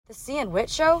The C and Wit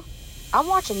show? I'm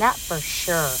watching that for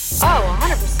sure. Oh,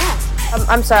 100%.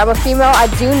 I'm sorry, I'm a female.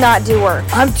 I do not do work.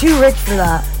 I'm too rich for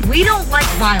that. We don't like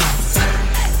violence.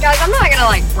 Guys, I'm not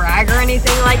gonna brag or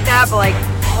anything like that, but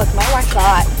look, my wife's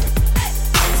hot.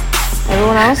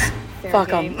 Everyone else? Fuck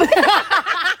them.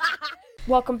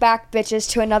 Welcome back, bitches,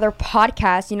 to another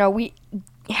podcast. You know, we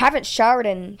haven't showered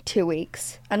in 2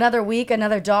 weeks. Another week,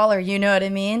 another dollar, you know what I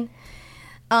mean?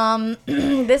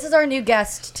 This is our new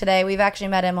guest today. We've actually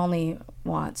met him only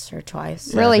once or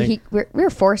twice. Yeah, really, we were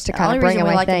forced to kind of bring him, I think. The only reason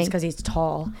we like him is because he's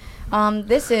tall.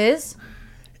 This is...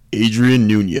 Adrien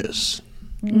Nunez.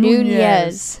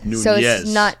 Nunez. So it's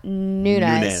not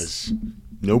Nunez.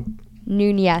 Nope.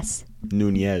 Nunez.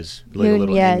 Nunez. Like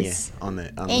Nunez. A little on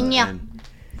the end.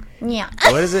 Yeah.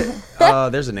 What is it?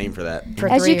 There's a name for that.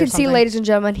 As you can see, ladies and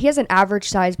gentlemen, he has an average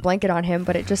size blanket on him,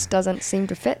 but it just doesn't seem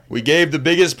to fit. We gave the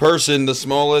biggest person the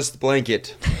smallest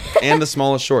blanket and the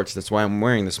smallest shorts. That's why I'm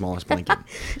wearing the smallest blanket.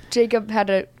 Jacob had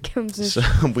to give him some... So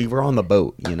we were on the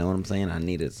boat, you know what I'm saying? I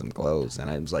needed some clothes. And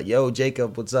I was like, yo,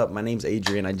 Jacob, what's up? My name's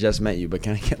Adrien. I just met you, but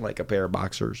can I get a pair of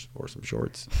boxers or some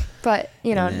shorts? But,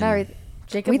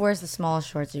 Jacob wears the smallest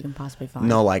shorts you can possibly find.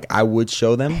 No, I would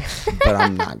show them, but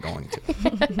I'm not going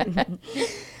to.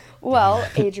 Well,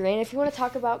 Adrien, if you want to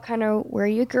talk about kind of where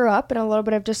you grew up and a little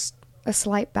bit of just a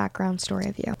slight background story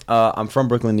of you. I'm from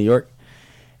Brooklyn, New York.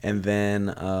 And then,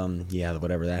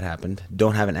 whatever that happened.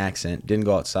 Don't have an accent. Didn't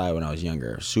go outside when I was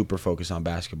younger. Super focused on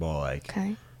basketball,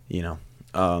 okay.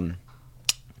 And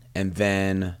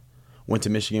then went to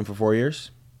Michigan for 4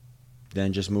 years.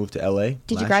 Then just moved to LA.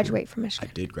 Did you graduate from Michigan?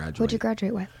 I did graduate. What'd you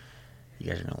graduate with? You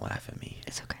guys are gonna laugh at me.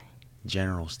 It's okay.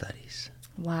 General studies.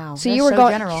 Wow. So you were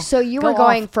going. So you were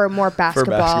going for more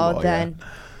basketball than. Yeah.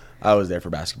 I was there for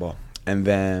basketball, and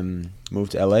then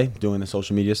moved to LA doing the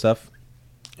social media stuff,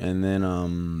 and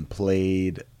then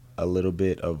played a little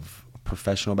bit of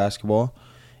professional basketball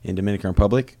in Dominican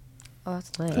Republic. Oh,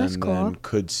 that's lit. That's cool. And then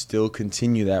could still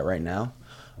continue that right now.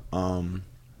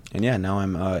 And yeah, now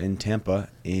I'm in Tampa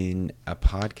in a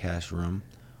podcast room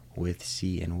with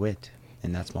C and Wit.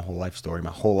 And that's my whole life story. My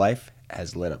whole life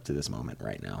has led up to this moment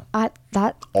right now.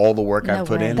 All the work I've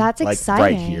put in, that's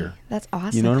exciting. Right here. That's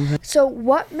awesome. You know what I'm saying? So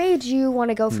what made you want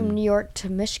to go from New York to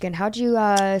Michigan? How'd you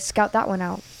scout that one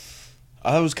out?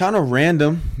 It was kind of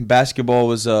random. Basketball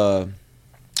was, the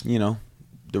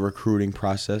recruiting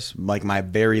process. My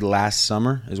very last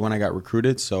summer is when I got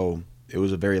recruited, so... It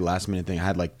was a very last minute thing. I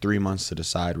had 3 months to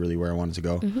decide really where I wanted to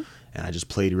go. Mm-hmm. And I just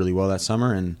played really well that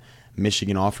summer. And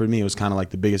Michigan offered me. It was kind of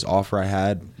the biggest offer I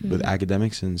had with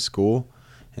academics in school.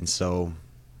 And so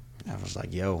I was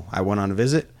like, yo, I went on a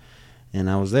visit and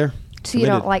I was there. So you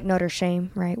don't like Notre Dame,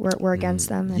 right? We're against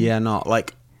them. And yeah, no.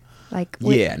 No.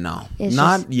 No.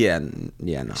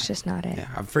 It's just not it. Yeah,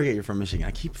 I forget you're from Michigan.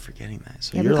 I keep forgetting that.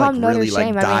 So yeah, you're really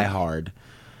die hard.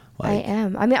 I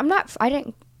am. I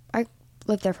mean, I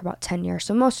lived there for about 10 years,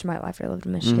 so most of my life I lived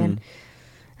in Michigan.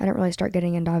 I didn't really start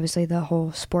getting into obviously the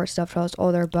whole sports stuff until I was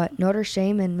older, but Notre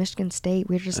Dame and Michigan State,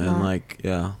 we're just not.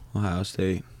 Ohio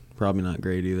State, probably not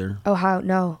great either. Ohio,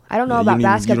 no. I don't know about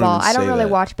basketball. I don't really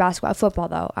watch basketball. Football,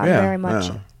 though. I'm very much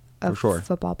a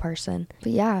football person.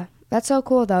 But yeah, that's so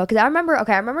cool, though, because I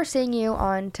remember seeing you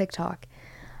on TikTok.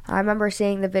 I remember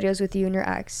seeing the videos with you and your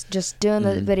ex, just doing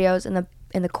the videos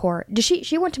in the court.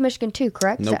 She went to Michigan too,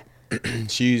 correct? Nope.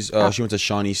 She went to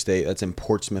Shawnee State. That's in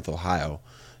Portsmouth, Ohio.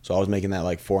 So I was making that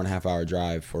 4.5 hour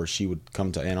drive, or she would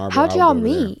come to Ann Arbor. How'd y'all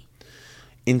meet?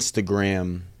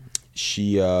 Instagram.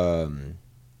 She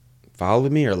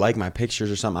followed me or liked my pictures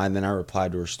or something, and then I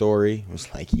replied to her story. I was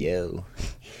like, yo,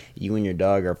 you and your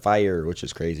dog are fire, which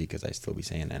is crazy because I still be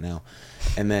saying that now.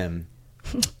 And then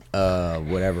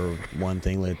one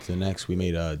thing led to the next. We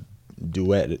made a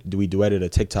duet. We duetted a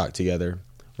TikTok together.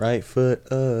 Right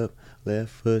foot up, left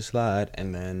foot slide,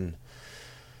 and then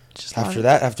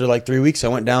after 3 weeks, I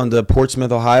went down to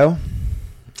Portsmouth, Ohio,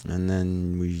 and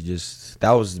then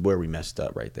that was where we messed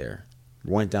up right there.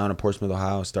 Went down to Portsmouth,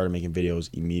 Ohio, started making videos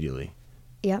immediately.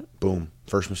 Yep. Boom.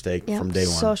 First mistake from day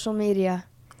one. Social media.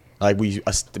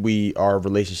 Our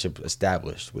relationship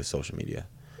established with social media.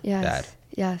 Yes. Bad.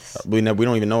 Yes. We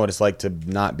don't even know what it's like to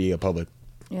not be a public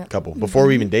couple. Before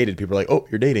we even dated, people were like, oh,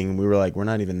 you're dating. And we were like, we're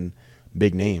not even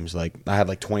big names. I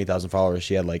had 20,000 followers.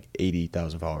 She had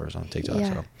 80,000 followers on TikTok.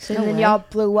 Yeah. So then y'all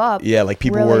blew up. Yeah,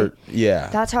 people were. Yeah.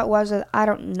 That's how it was. I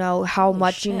don't know how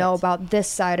much you know about this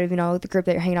side of the group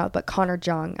that you're hanging out with, but Connor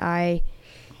Jung, I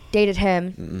dated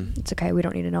him. Mm-mm. It's okay. We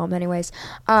don't need to know him anyways.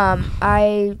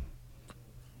 I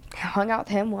hung out with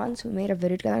him once. We made a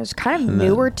video together. I was kind of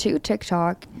newer to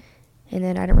TikTok, and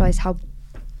then I didn't realize how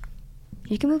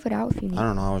You can move it out if you need. I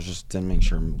don't know. I was just didn't make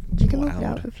sure. You can move it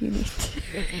out if you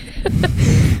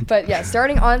need. But yeah,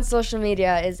 starting on social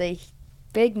media is a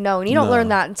big no, and you don't learn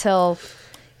that until,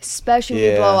 especially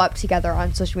when you blow up together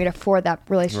on social media for that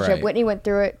relationship. Right. Whitney went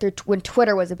through it when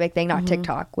Twitter was a big thing, not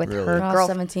TikTok. With her girlfriend. I was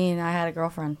 17. I had a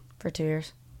girlfriend for 2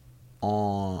 years.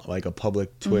 Like a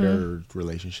public Twitter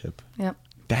relationship. Yep.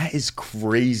 That is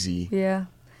crazy. Yeah.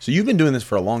 So you've been doing this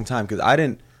for a long time, because I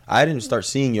didn't start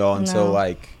seeing y'all until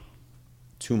like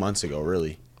 2 months ago,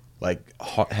 really. Like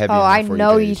heavy. Oh, I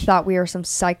know you thought we were some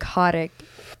psychotic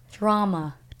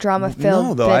drama filled.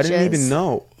 No, though, bitches. I didn't even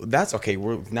know. That's okay.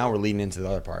 We're leading into the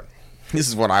other part. This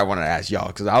is what I wanted to ask y'all,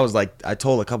 because I was like, I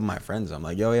told a couple of my friends, I'm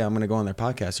like, yo, yeah, I'm gonna go on their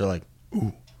podcast. They're like,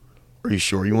 ooh, are you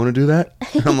sure you want to do that?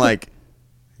 I'm like,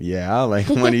 yeah, like,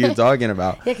 what are you talking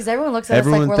about? Yeah, because everyone looks at us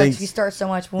like we're like, we start so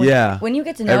much. When you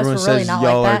get to know everyone us, we're really not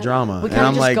y'all like that. Are drama. We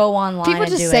kind of just go online. People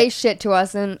just say shit to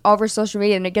us and over social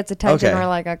media, and it gets attention. And we're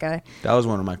like, okay. That was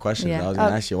one of my questions. Yeah. I was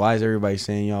gonna ask you, why is everybody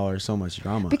saying y'all are so much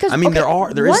drama? Because I mean, there is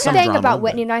some drama. One thing about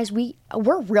Whitney and I is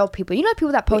we're real people. You know,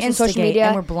 people that post on social media,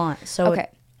 and we're blunt. So okay.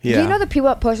 Yeah. You know the people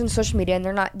that post on social media and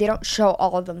they don't show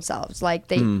all of themselves. Like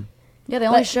they. Yeah, they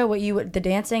only show the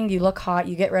dancing, you look hot,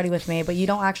 you get ready with me, but you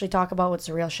don't actually talk about what's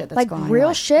the real shit that's going on. Like,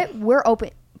 real shit, we're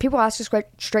open. People ask us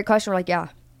straight question, we're like, yeah,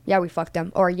 we fucked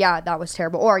them. Or, yeah, that was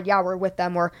terrible. Or, yeah, we're with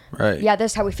them. Or, yeah,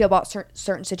 this is how we feel about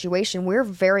certain situation. We're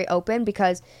very open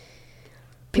because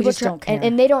people just don't care.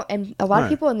 And they don't, and a lot of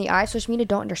people in the eye of social media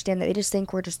don't understand that. They just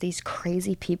think we're just these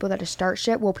crazy people that just start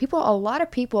shit. Well, a lot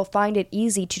of people find it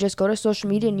easy to just go to social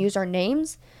media and use our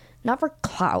names. Not for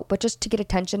clout, but just to get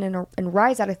attention and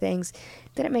rise out of things.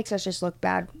 Then it makes us just look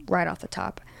bad right off the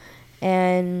top.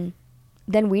 And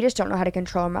then we just don't know how to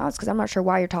control our mouths, because I'm not sure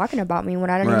why you're talking about me when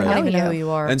I don't even know who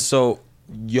you are. And so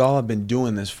y'all have been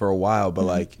doing this for a while, but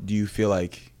like, do you feel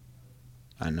like,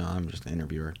 I know I'm just an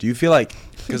interviewer. Do you feel like,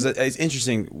 because it's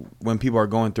interesting when people are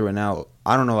going through it now,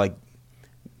 I don't know, like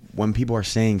when people are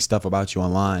saying stuff about you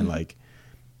online, like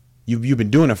you've been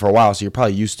doing it for a while, so you're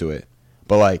probably used to it.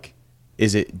 But like,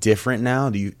 is it different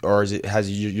now? You're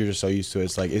just so used to it?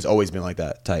 It's like it's always been like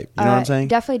that type. You know what I'm saying?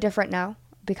 Definitely different now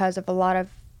because of a lot of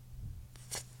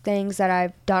things that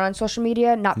I've done on social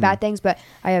media. Not bad things, but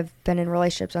I have been in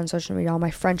relationships on social media, all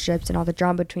my friendships and all the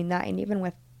drama between that, and even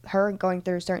with her going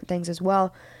through certain things as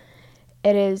well.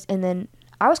 It is, and then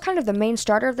I was kind of the main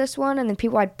starter of this one, and then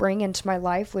people I'd bring into my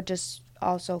life would just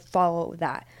also follow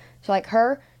that. So like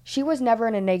her. She was never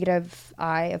in a negative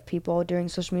eye of people doing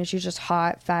social media. She was just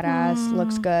hot, fat ass,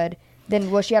 looks good.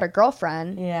 Then, she had a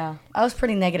girlfriend. Yeah. I was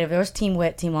pretty negative. It was Team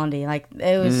Wit, Team Lundy. Like,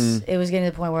 it was getting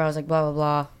to the point where I was like, blah, blah,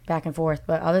 blah, back and forth.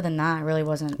 But other than that, I really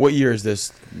wasn't. What year is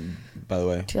this, by the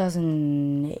way?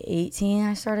 2018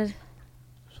 I started.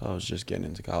 So I was just getting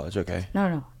into college. Okay. No,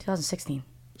 2016.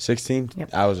 16?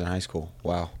 Yep. I was in high school.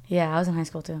 Wow. Yeah, I was in high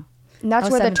school, too. And that's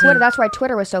why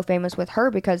Twitter was so famous with her,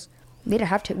 because... We didn't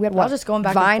have to. We had I was just going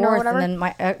back and forth, and then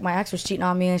my ex was cheating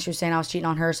on me, and she was saying I was cheating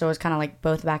on her, so it was kind of like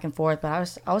both back and forth. But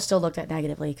I was still looked at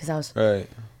negatively because I was right.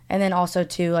 And then also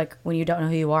too, like when you don't know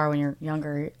who you are when you're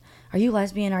younger, are you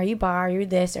lesbian? Are you bi? Are you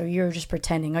this? Or you're just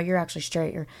pretending? Or you're actually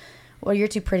straight? Or well, you're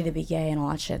too pretty to be gay and all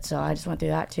that shit. So I just went through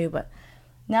that too. But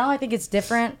now I think it's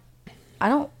different.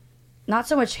 Not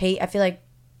so much hate. I feel like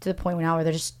to the point now where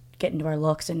they're just getting to our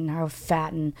looks and how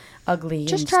fat and ugly.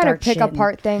 Just try to pick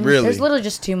apart things. Really? There's literally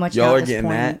just too much. Y'all are getting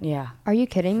that? Yeah. Are you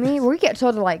kidding me? We get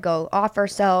told to like go off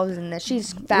ourselves and that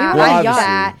she's fat. We went on a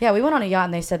yacht. Yeah, we went on a yacht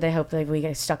and they said they hope that we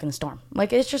get stuck in the storm.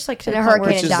 Like it's just like to a hurricane.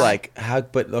 Which is like how?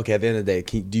 But okay, at the end of the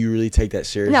day, do you really take that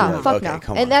seriously? No, like, fuck okay, no.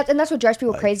 Come and on. that's what drives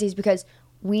people crazy is because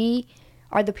we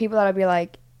are the people that'll be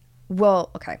like,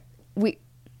 well, okay, we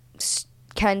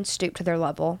can stoop to their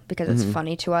level because it's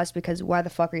funny to us, because why the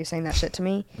fuck are you saying that shit to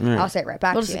me? Right. I'll say it right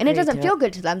back to you. And it doesn't feel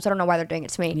good to them, so I don't know why they're doing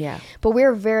it to me. Yeah. But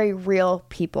we're very real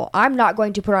people. I'm not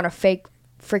going to put on a fake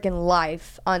freaking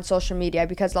life on social media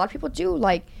because a lot of people do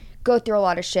like go through a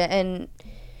lot of shit, and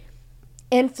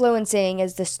influencing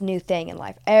is this new thing in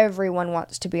life. Everyone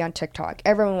wants to be on TikTok.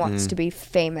 Everyone wants to be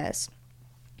famous.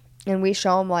 And we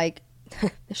show them like,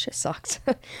 this shit sucks.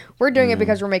 We're doing it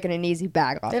because we're making an easy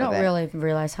bag off of it. They don't really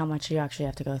realize how much you actually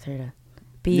have to go through to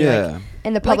be like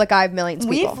in the public eye of millions of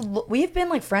people. We've been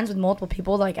like friends with multiple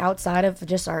people like outside of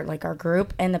just our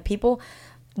group, and the people,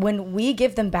 when we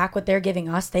give them back what they're giving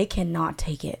us, they cannot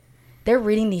take it. They're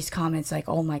reading these comments like,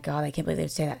 oh my God, I can't believe they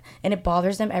would say that. And it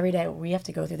bothers them every day. We have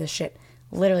to go through this shit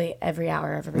literally every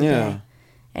hour of every day.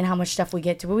 And how much stuff we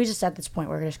get to. But we just at this point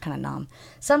where we're just kind of numb.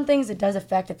 Some things it does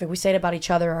affect if we say it about each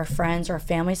other, or our friends or our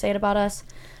family say it about us.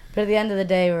 But at the end of the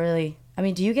day, really, I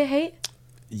mean, do you get hate?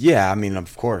 Yeah, I mean,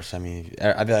 of course. I mean,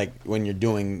 I feel like when you're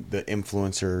doing the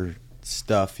influencer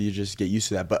stuff. You just get used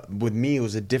to that. But with me, it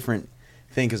was a different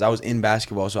thing because I was in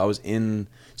basketball, so I was in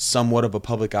somewhat of a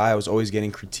public eye. I was always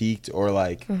getting critiqued or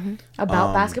like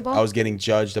about basketball. I was getting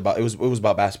judged about it was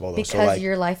about basketball though. Because so like,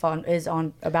 your life is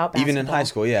on about basketball. Even in high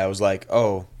school, yeah, I was like,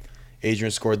 oh,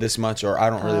 Adrien scored this much, or I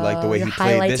don't really like the way he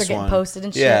played this one. Posted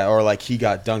and shit. Yeah, or like he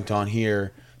got dunked on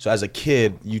here. So as a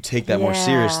kid, you take that more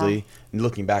seriously. And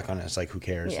looking back on it, it's like, who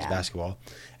cares? It's basketball.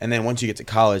 And then once you get to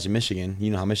college in Michigan,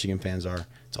 you know how Michigan fans are.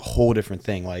 It's a whole different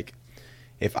thing. Like,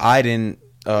 if I didn't,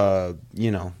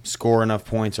 score enough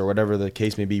points or whatever the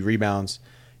case may be, rebounds,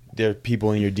 there are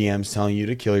people in your DMs telling you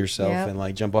to kill yourself and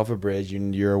like jump off a bridge.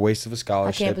 You're a waste of a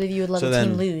scholarship. I can't believe you would let a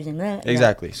team lose.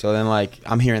 Exactly. So then like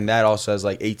I'm hearing that also as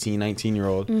like 18,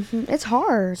 19-year-old. It's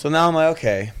hard. So now I'm like,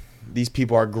 okay, these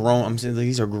people are grown. I'm saying like,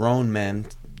 these are grown men,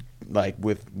 like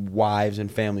with wives and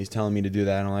families telling me to do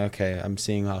that. And I'm like, okay, I'm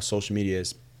seeing how social media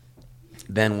is.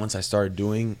 Then once I started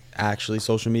doing actually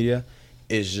social media,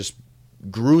 is just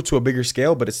grew to a bigger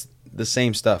scale, but it's the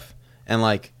same stuff. And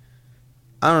like,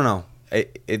 I don't know.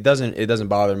 It doesn't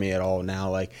bother me at all now.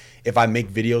 Like if I make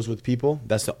videos with people,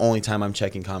 that's the only time I'm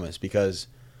checking comments because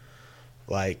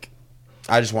like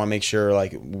I just want to make sure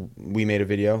like we made a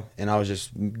video and I was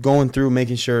just going through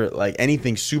making sure like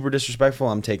anything super disrespectful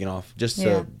I'm taking off just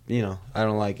to I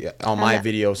don't like on my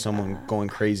video someone going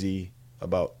crazy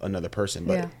about another person,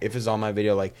 but if it's on my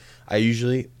video, like I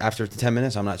usually after 10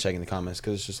 minutes I'm not checking the comments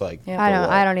because it's just like I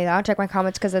don't either. I don't check my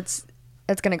comments because it's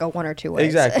gonna go one or two ways.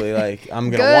 Exactly. Like I'm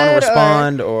gonna want to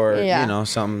respond or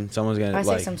someone's gonna. I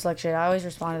say some slick shit. I always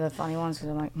respond to the funny ones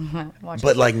because I'm like, watch.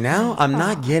 But like now, I'm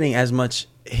not getting as much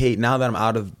hate now that I'm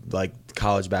out of like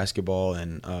college basketball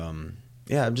and I'm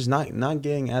just not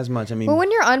getting as much. I mean, well,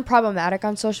 when you're unproblematic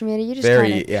on social media, you just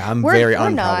I'm very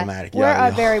unproblematic.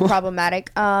 We're very problematic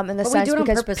in the sense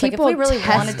because people like, if we really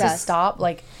wanted to stop,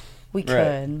 like. We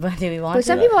could, but do we want to? But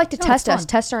some people like to test us,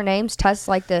 test our names, test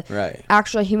like the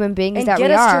actual human beings and that we are.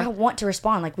 And get us to want to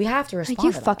respond. Like we have to respond. Like,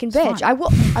 you fucking bitch. I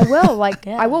will. Like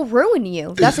I will ruin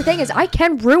you. That's the thing is I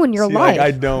can ruin your life. Like,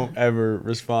 I don't ever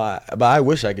respond, but I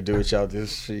wish I could do what y'all do.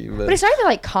 But it's not even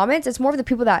like comments. It's more of the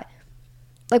people that,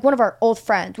 like one of our old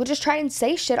friends, would just try and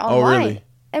say shit online. Oh, really?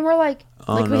 And we're like,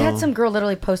 we had some girl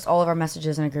literally post all of our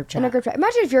messages in a group chat.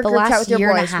 Imagine if your group chat with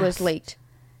your boys was leaked.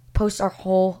 Post our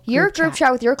whole group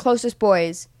chat with your closest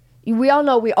boys. We all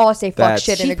know we all say fuck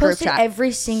shit in a group chat. She posted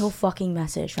every single fucking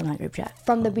message from that group chat.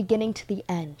 From the beginning to the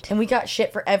end. And we got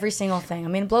shit for every single thing. I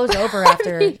mean, it blows over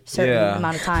after a certain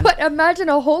amount of time. But imagine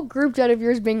a whole group chat of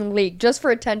yours being leaked just for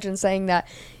attention saying that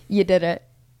you did it.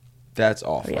 That's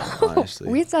awful, honestly.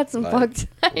 We said some fucked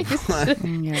things.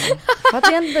 At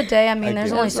the end of the day, I mean,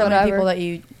 there's only so many people that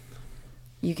you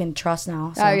can trust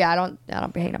now. So. Oh, yeah, I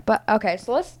don't be hating it. But, okay,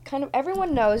 so let's kind of,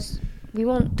 everyone knows... We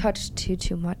won't touch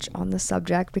too much on the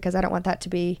subject because I don't want that to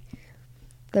be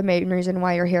the main reason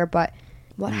why you're here. But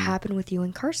what happened with you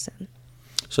and Carson?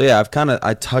 So yeah,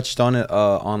 I touched on it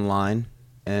online,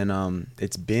 and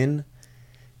it's been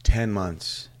 10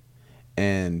 months,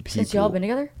 and people, since y'all been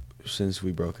together? Since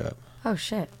we broke up. Oh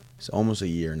shit! It's almost a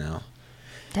year now.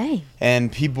 Dang.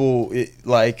 And people how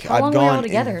long I've gone were y'all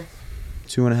together?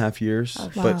 2.5 years,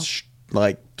 wow.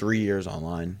 but 3 years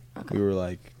online. Okay. We were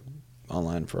like.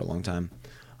 Online for a long time.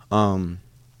 It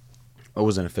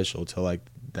wasn't official till like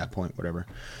that point, whatever.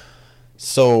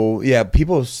 So yeah,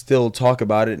 people still talk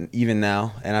about it even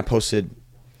now. And I posted.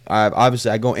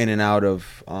 I go in and out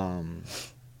of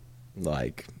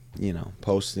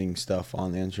posting stuff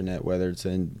on the internet, whether it's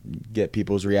to get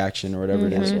people's reaction or whatever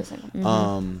it is.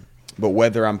 But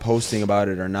whether I'm posting about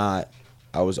it or not,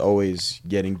 I was always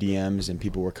getting DMs and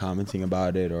people were commenting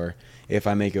about it, or if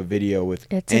I make a video with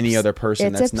any other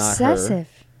person that's obsessive. Not her.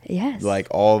 Yes. Like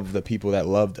all of the people that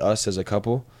loved us as a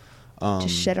couple,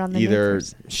 just shit on the either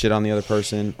shit on the other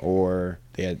person or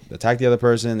they had attacked the other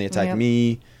person, they attacked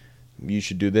me. You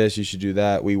should do this, you should do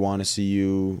that. We want to see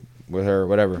you with her,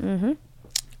 whatever. Mm-hmm.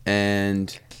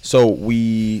 And so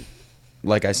we,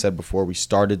 like I said before, we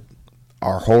started,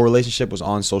 our whole relationship was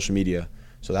on social media.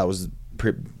 So that was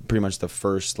pretty much the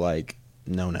first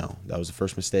no. That was the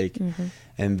first mistake. Mm-hmm.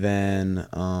 And then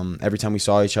every time we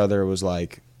saw each other, it was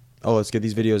like, oh, let's get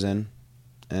these videos in,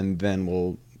 and then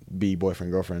we'll be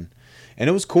boyfriend, girlfriend. And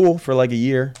it was cool for like a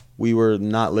year. We were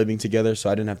not living together,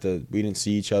 so we didn't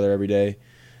see each other every day.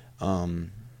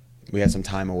 We had some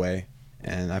time away,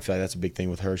 and I feel like that's a big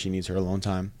thing with her. She needs her alone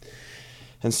time.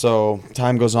 And so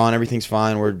time goes on, everything's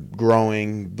fine. We're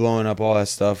growing, blowing up, all that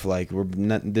stuff. Like we're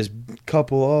not, this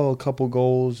couple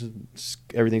goals,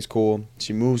 everything's cool.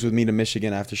 She moves with me to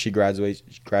Michigan after she graduates.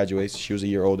 She was a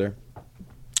year older.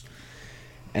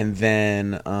 And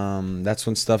then that's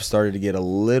when stuff started to get a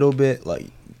little bit like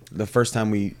the first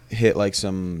time we hit like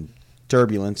some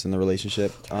turbulence in the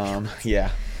relationship.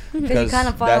 Yeah. Because you kind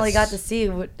of finally got to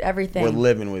see everything. We're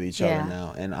living with each other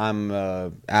now, and I'm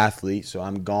an athlete, so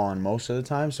I'm gone most of the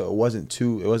time. So it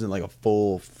wasn't like a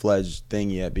full-fledged thing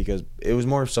yet, because it was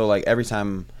more so like every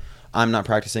time I'm not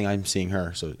practicing, I'm seeing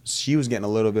her. So she was getting a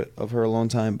little bit of her alone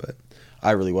time, but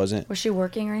I really wasn't. Was she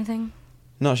working or anything?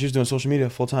 No, she was doing social media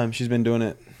full time. She's been doing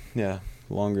it,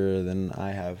 longer than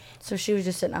I have. So she was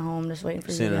just sitting at home, just waiting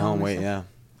for you. Sitting at home, waiting, yeah.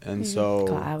 And so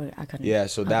God, I couldn't. Yeah,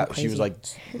 so that she was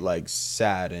like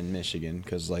sad in Michigan,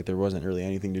 because like there wasn't really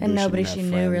anything to do. And nobody she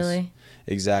knew really.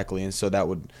 Exactly, and so that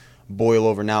would boil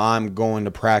over. Now I'm going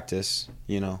to practice,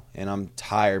 and I'm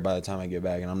tired by the time I get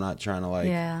back, and I'm not trying to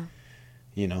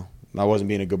I wasn't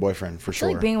being a good boyfriend for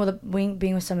sure. Like being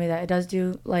with somebody that does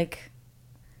do like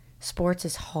sports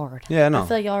is hard. Yeah, no. I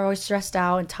feel like y'all are always stressed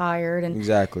out and tired and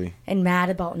exactly and mad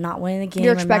about not winning the game.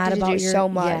 You're expected to do so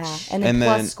much, and then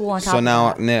plus school on top. So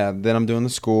now, of that. then I'm doing the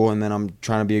school, and then I'm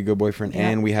trying to be a good boyfriend,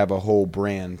 and we have a whole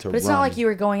brand to run. But it's not like you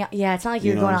were going out. Yeah, it's not like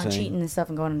you were going out and cheating and stuff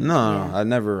and going. No, I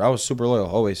never. I was super loyal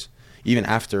always. Even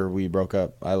after we broke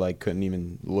up, I like couldn't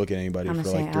even look at anybody for like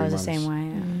 3 months. I was the same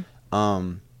way.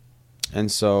 Yeah. And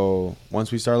so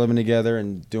once we started living together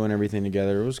and doing everything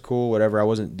together, it was cool, whatever. I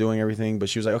wasn't doing everything, but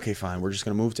she was like, okay, fine. We're just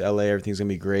going to move to LA. Everything's going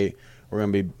to be great. We're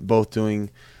going to be both doing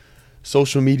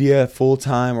social media full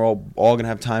time. We're all going to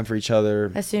have time for each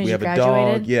other. As soon as we you have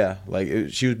graduated? a dog. Yeah. Like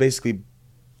she was basically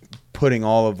putting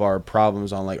all of our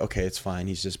problems on like, okay, it's fine.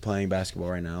 He's just playing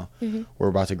basketball right now. Mm-hmm. We're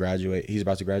about to graduate. He's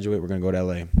about to graduate. We're going to go to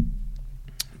LA.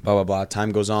 Blah, blah, blah.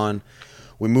 Time goes on.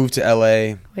 We moved to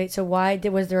LA. Wait, so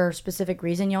was there a specific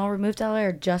reason y'all moved to LA,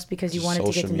 or just because you wanted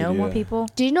to get to know more people?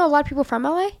 Do you know a lot of people from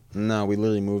LA? No, we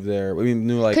literally moved there. We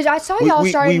knew like, because I saw y'all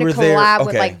starting to collab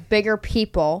with like bigger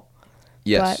people.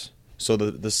 Yes. So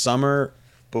the summer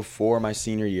before my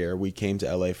senior year, we came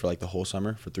to LA for like the whole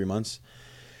summer for 3 months,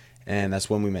 and that's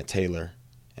when we met Taylor.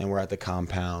 And we're at the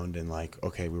compound, and like,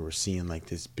 okay, we were seeing like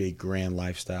this big grand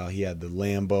lifestyle. He had the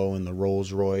Lambo and the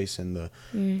Rolls Royce and the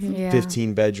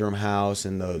 15-bedroom house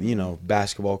and the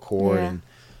basketball court and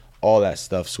all that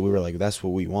stuff. So we were like, that's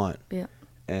what we want. Yeah.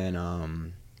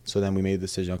 And so then we made the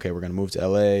decision. Okay, we're gonna move to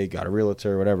LA. Got a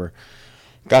realtor, whatever.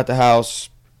 Got the house,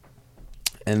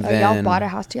 and then y'all bought a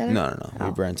house together. No. We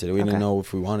rented it. We didn't know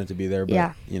if we wanted to be there,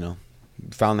 but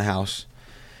found the house.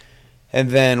 And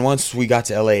then once we got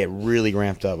to LA, it really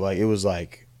ramped up. Like, it was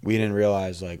like, we didn't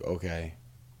realize, like, okay,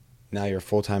 now you're a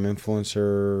full-time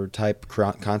influencer type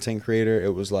content creator.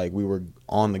 It was like we were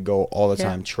on the go all the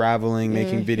time, traveling,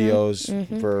 making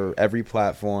videos for every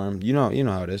platform. You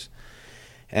know how it is.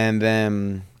 And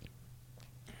then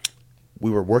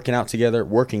we were working out together,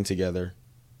 working together.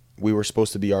 We were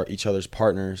supposed to be each other's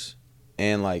partners.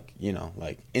 And like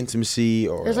intimacy,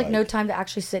 or there's like no time to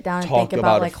actually sit down and think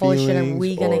about like, holy shit, are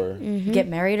we gonna get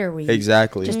married, or are we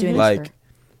exactly just doing like this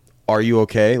are you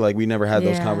okay? Like, we never had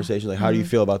those conversations. Like, how do you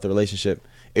feel about the relationship?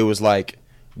 It was like,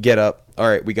 get up, all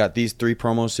right, we got these 3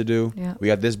 promos to do, we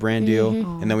got this brand deal,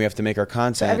 and then we have to make our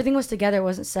content. So everything was together, it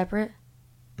wasn't separate.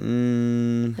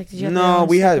 Like, did you have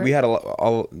we had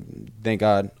all thank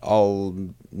God,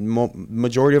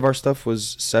 majority of our stuff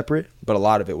was separate, but a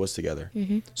lot of it was together.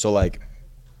 So like,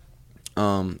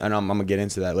 and I'm gonna get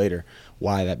into that later,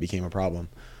 why that became a problem.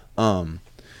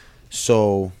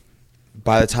 So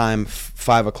by the time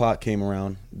 5 o'clock came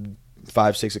around,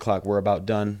 5-6 o'clock, we're about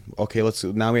done. Okay,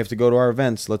 now we have to go to our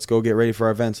events. Let's go get ready for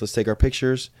our events. Let's take our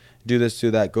pictures, do this, do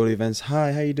that, go to events.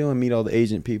 Hi, how you doing? Meet all the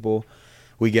agent people.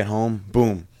 We get home,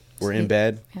 boom, we're in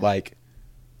bed. Like,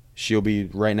 she'll be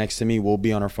right next to me. We'll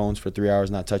be on our phones for 3 hours,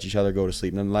 not touch each other, go to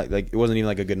sleep. And then like it wasn't even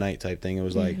like a good night type thing. It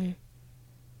was like,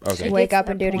 okay, wake up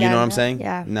and do it again. You know what I'm saying?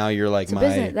 Yeah. Now you're like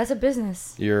that's a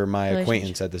business. You're my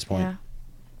acquaintance at this point. Yeah.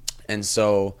 And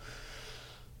so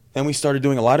then we started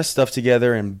doing a lot of stuff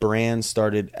together, and brands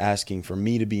started asking for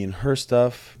me to be in her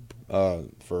stuff,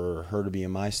 for her to be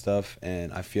in my stuff.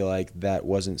 And I feel like that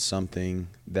wasn't something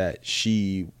that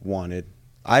she wanted.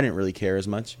 I didn't really care as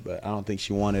much, but I don't think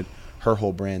she wanted her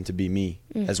whole brand to be me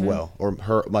as well, or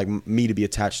her, like, me to be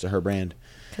attached to her brand.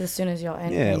 Because as soon as y'all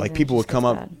end, like, people would come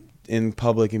up in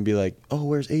public and be like, oh,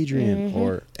 where's Adrien?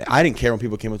 Or I didn't care when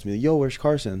people came up to me like, yo, where's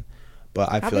Carson? But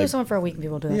I feel like someone for a week and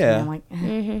people do that to me. I'm like,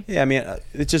 yeah, I mean,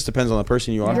 it just depends on the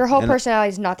person you are. Your whole personality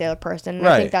is not the other person. And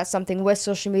I think that's something with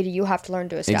social media you have to learn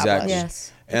to establish. Exactly.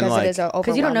 Yes. And like,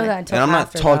 because you don't know that until and I'm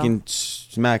after, not talking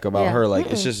smack about her. Like,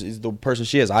 it's the person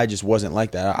she is. I just wasn't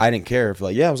like that. I didn't care if,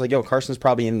 like, I was like, yo, Carson's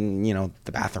probably in,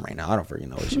 the bathroom right now. I don't freaking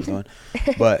know what she was doing.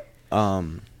 But,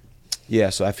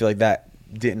 so I feel like that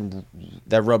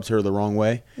rubbed her the wrong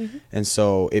way. And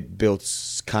so it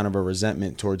built kind of a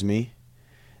resentment towards me.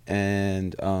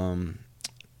 and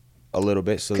a little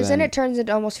bit. So because then it turns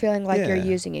into almost feeling like you're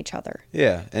using each other.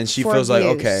 Yeah, and she feels like,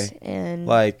 okay, and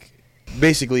like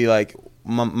basically like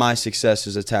my success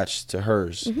is attached to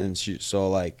hers, and she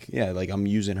like I'm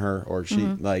using her, or she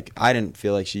like I didn't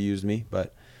feel like she used me,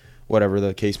 but whatever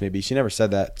the case may be, she never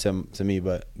said that to me,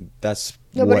 but that's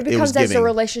what but it becomes as a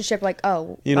relationship, like,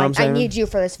 oh, you know, like, I need you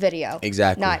for this video,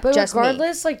 exactly. Not but just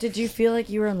regardless, me. like, did you feel like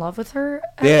you were in love with her?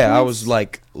 I was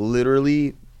like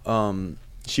literally.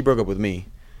 She broke up with me.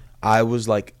 I was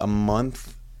like a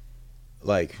month,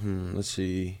 like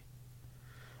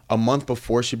a month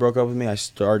before she broke up with me, I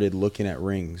started looking at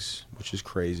rings, which is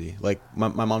crazy. Like my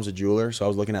mom's a jeweler, so I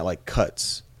was looking at like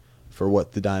cuts for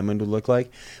what the diamond would look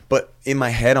like. But in my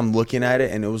head, I'm looking at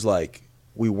it, and it was like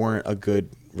we weren't a good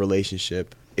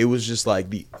relationship. It was just like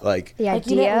the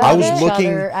idea.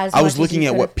 I was looking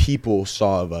at what people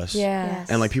saw of us. Yeah. Yes.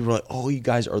 And like people were like, "Oh, you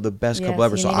guys are the best couple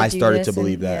ever." So I started to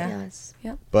believe that. Yes.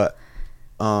 Yep. But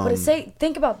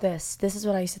think about this. This is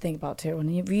what I used to think about too. When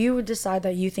you would decide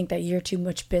that you think that you're too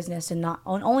much business and not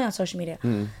only on social media,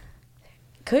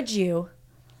 could you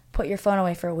put your phone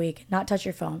away for a week, not touch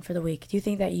your phone for the week? Do you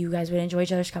think that you guys would enjoy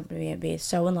each other's company and be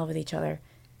so in love with each other?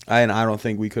 I don't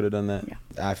think we could have done that.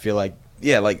 Yeah. I feel like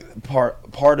like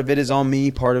part of it is on me,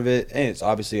 part of it, and it's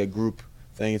obviously a group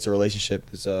thing. It's a relationship.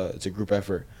 It's a group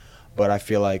effort. But I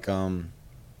feel like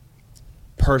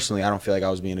personally, I don't feel like I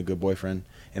was being a good boyfriend,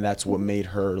 and that's what made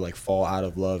her like fall out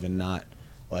of love and not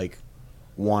like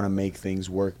want to make things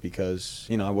work, because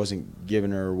I wasn't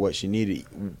giving her what she needed.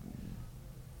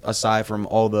 Aside from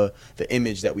all the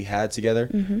image that we had together,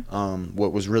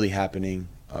 what was really happening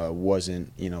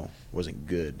wasn't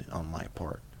good on my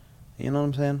part. You know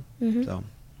what I'm saying? So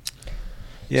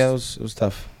yeah, it was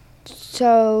tough.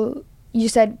 So you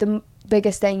said the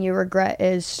biggest thing you regret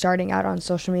is starting out on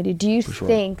social media. Do you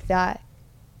think that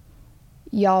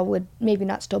y'all would maybe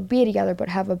not still be together, but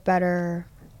have a better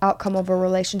outcome of a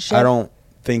relationship? I don't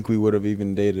think we would have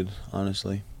even dated,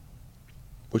 honestly,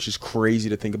 which is crazy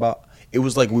to think about. It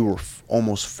was like we were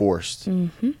almost forced.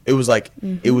 It was like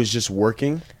it was just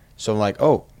working. So I'm like,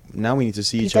 oh, now we need to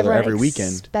see each other every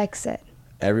weekend. Expects it.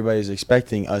 Everybody's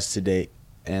expecting us to date,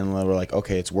 and we're like,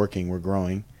 okay, it's working. We're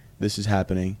growing. This is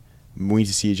happening. We need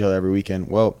to see each other every weekend.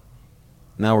 Well,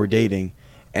 now we're dating,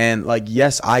 and like,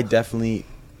 yes, I definitely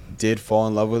did fall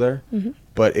in love with her,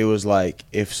 but it was like,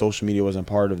 if social media wasn't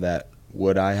part of that,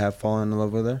 would I have fallen in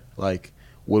love with her? Like,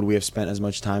 would we have spent as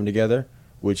much time together?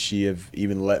 Would she have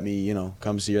even let me,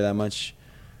 come see her that much?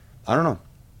 I don't know.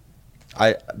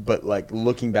 But like,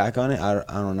 looking back on it, I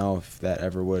don't know if that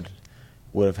ever would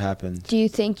have happened. Do you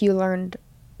think you learned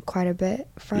quite a bit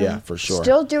from? Yeah, for sure.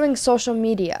 Still doing social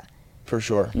media. For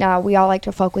sure. Now, we all like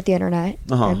to fuck with the internet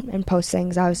and post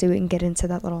things. Obviously, we can get into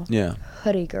that little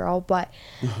hoodie girl, but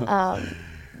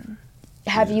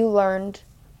have you learned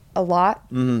a lot?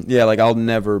 Yeah, like, I'll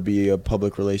never be a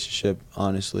public relationship,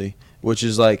 honestly, which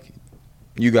is like,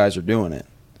 you guys are doing it.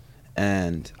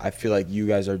 And I feel like you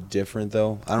guys are different,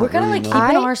 though. We're kind of like keeping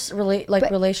our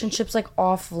relationships like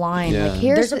offline. Yeah. Like,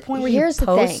 there's a point where you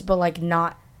post, but like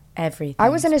not everything. I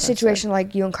was in a situation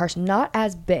like you and Carson, not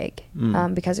as big,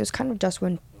 because it was kind of just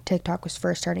when TikTok was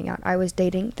first starting out. I was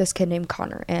dating this kid named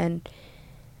Connor, and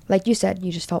like you said,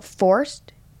 you just felt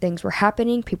forced. Things were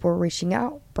happening. People were reaching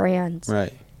out. Brands.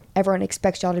 Right. Everyone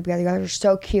expects y'all to be together. You guys are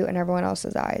so cute in everyone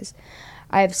else's eyes.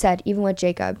 I have said, even with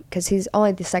Jacob, because he's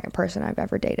only the second person I've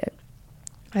ever dated,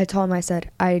 I told him, I said,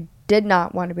 I did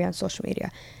not want to be on social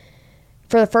media.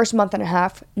 For the first month and a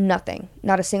half, nothing.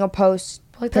 Not a single post,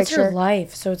 like, picture. that's your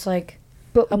life, so it's like,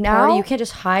 but now, you can't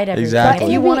just hide everything. Exactly.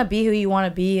 If you want to be who you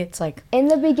want to be, it's like... In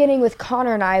the beginning with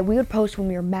Connor and I, we would post when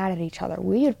we were mad at each other.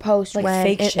 We would post like when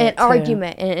fake shit, an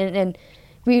argument, and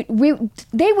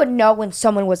they would know when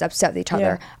someone was upset with each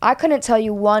other. I couldn't tell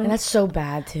you one. And that's so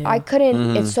bad too. I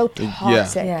couldn't. It's so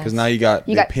toxic. Yeah, because now you got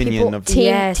the opinion people, of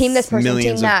team this person,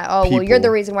 millions team that. Oh, people. well, you're the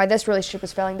reason why this relationship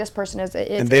is failing. This person is.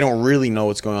 And they don't really know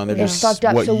what's going on. They're just fucked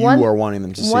up. what so you are wanting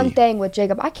them to see. One thing with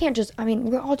Jacob, I can't just. I mean,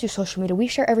 we all do social media. We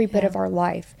share every bit of our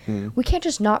life. We can't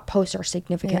just not post our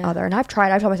significant other. And I've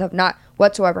tried. I've told myself not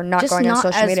whatsoever, not just going not on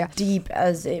social as media. Deep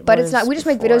as it. But was it's not. We just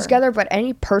make before. videos together. But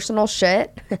any personal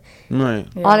shit, right?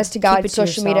 Yeah. Honest to God, social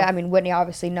yourself. media. I mean, Whitney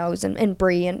obviously knows, and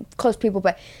Bree and close people.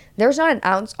 But there's not an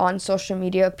ounce on social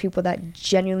media of people that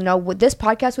genuinely know. With this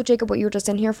podcast with Jacob, what you were just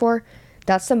in here for,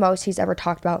 that's the most he's ever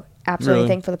talked about absolutely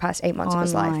anything for the past 8 months of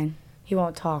his life. He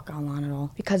won't talk online at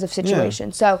all because of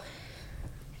situation. So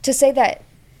to say that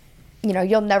you know,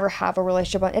 you'll never have a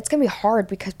relationship. It's gonna be hard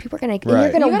because people are gonna. Right.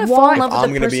 You're gonna you gotta want. fall in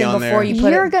love with the person before you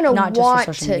put you're it. Gonna not want just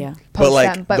for social media. to post but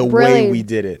like them, but the really way we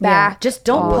did it. Yeah, just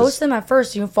don't post them at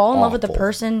first. You fall in love with the awful.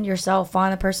 person yourself.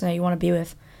 Find the person that you want to be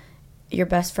with, your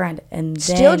best friend, and then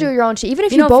still do your own shit. Even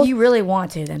if you both, if you really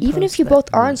want to, then even post, if you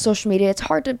both are on social media, it's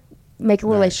hard to make a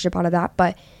relationship out of that.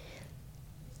 But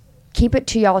keep it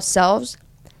to yourselves.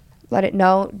 Let it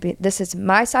know this is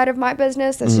my side of my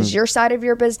business. This is your side of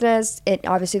your business. It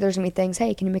obviously there's gonna be things.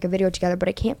 Hey, can you make a video together? But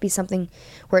it can't be something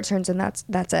where it turns in that's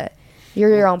it.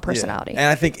 You're your own personality. Yeah. And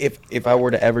I think if I were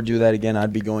to ever do that again,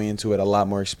 I'd be going into it a lot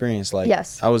more experienced. Like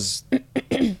yes. I was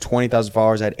 20,000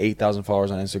 followers. I had 8,000 followers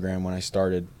on Instagram when I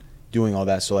started doing all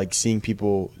that. So like seeing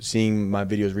my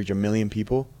videos reach 1 million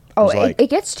people. Oh, like, it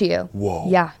gets to you. Whoa.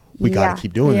 Yeah. We gotta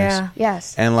keep doing this.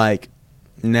 Yes. And like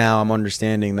now I'm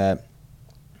understanding that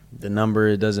the number,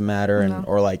 it doesn't matter,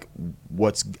 or like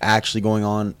what's actually going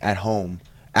on at home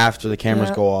after the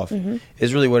cameras go off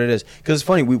is really what it is. Because it's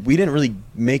funny, we didn't really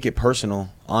make it personal,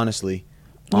 honestly,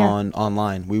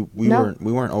 online. We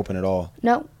weren't open at all.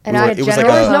 No, and there was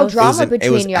no drama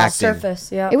between y'all.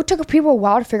 Surface, yeah. It took people a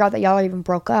while to figure out that y'all even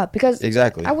broke up because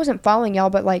exactly I wasn't following y'all,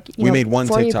 but like we made one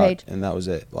TikTok page. And that was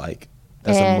it. Like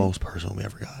that's the most personal we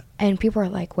ever got. And people are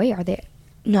like, "Wait, are they?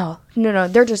 No,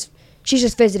 they're just." She's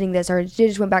just visiting this, or she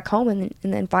just went back home, and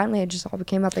then finally it just all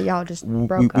became up that y'all just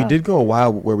broke up. We did go a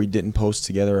while where we didn't post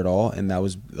together at all, and that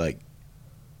was like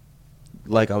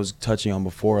I was touching on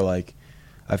before. Like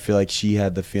I feel like she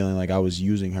had the feeling like I was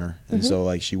using her, and so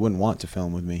like she wouldn't want to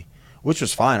film with me, which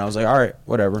was fine. I was like, all right,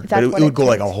 whatever. But it would go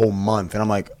like a whole month, and I'm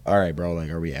like, all right, bro,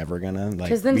 like, are we ever gonna like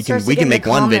we can make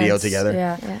one video together?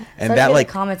 Yeah. And that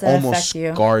like almost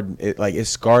scarred it. Like it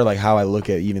scarred like how I look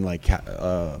at even like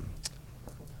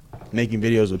making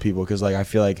videos with people, because like I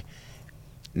feel like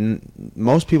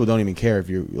most people don't even care if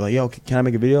you're like, yo, can I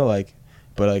make a video? Like,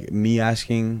 but like me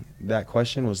asking that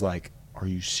question was like, are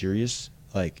you serious?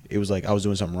 Like it was like I was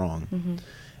doing something wrong.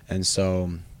 And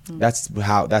so that's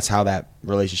how that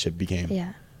relationship became.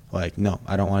 Yeah. Like, no,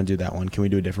 I don't want to do that one. Can we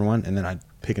do a different one? And then I'd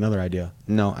pick another idea.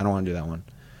 No, I don't want to do that one.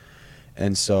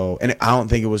 And so, and I don't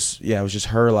think it was just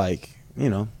her, like, you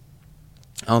know,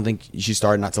 I don't think she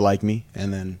started not to like me,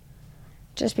 and then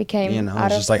just became, you know,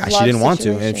 it's just like she didn't want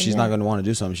to. If she's not going to want to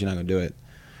do something, she's not going to do it.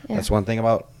 Yeah. That's one thing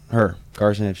about her,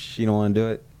 Carson. If she don't want to do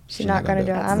it, she's not going to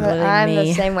do it. I'm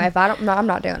the same way. If I don't, no, I'm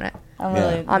not doing it. I'm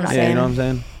not doing it. You know what I'm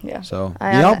saying? Yeah. So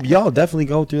y'all definitely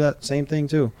go through that same thing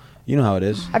too. You know how it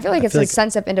is. I feel like it's a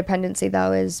sense of independency,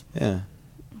 though, is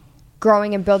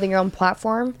growing and building your own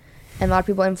platform, and a lot of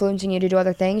people influencing you to do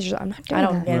other things. I'm not doing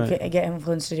that. I don't get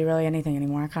influenced to do really anything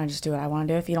anymore. I kind of just do what I want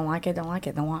to do. If you don't like it, don't like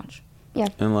it. Don't watch. Yeah.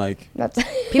 And like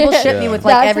people ship me with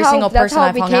like every single person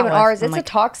I've hung out with. Ours. It's a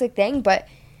toxic thing, but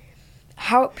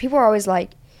how people are always like,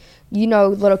 you know,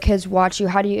 little kids watch you.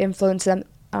 How do you influence them?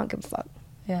 I don't give a fuck.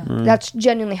 Yeah. That's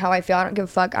genuinely how I feel. I don't give a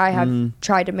fuck. I have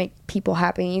tried to make people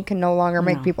happy. You can no longer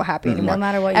make people happy anymore. No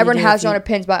matter what. Everyone has their own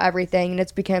opinions about everything,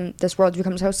 and this world's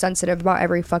become so sensitive about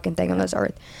every fucking thing on this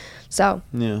earth. So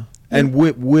yeah. And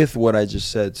with what I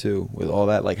just said too, with all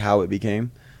that, like how it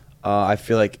became, I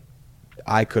feel like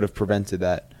I could have prevented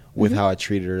that with how I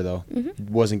treated her, though.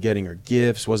 Wasn't getting her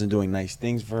gifts, wasn't doing nice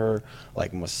things for her,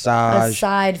 like massage.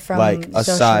 Aside from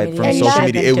social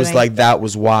media, it was like that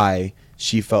was why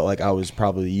she felt like I was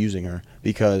probably using her,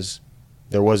 because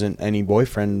there wasn't any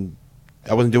boyfriend.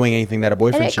 I wasn't doing anything that a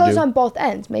boyfriend should do. And it goes on both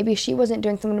ends. Maybe she wasn't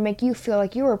doing something to make you feel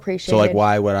like you were appreciated. So, like,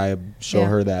 why would I show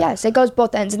her that? Yes, it goes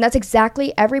both ends. And that's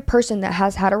exactly every person that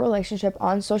has had a relationship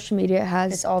on social media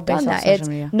has done that. It's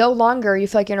no longer you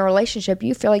feel like you're in a relationship.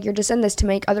 You feel like you're just in this to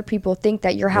make other people think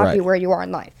that you're happy where you are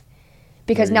in life.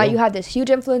 Because now you have this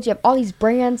huge influence. You have all these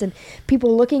brands and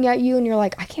people looking at you, and you're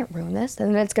like, I can't ruin this.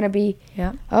 And then it's going to be,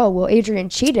 oh, well, Adrien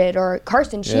cheated or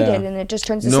Carson cheated, and it just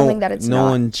turns into something that it's not. No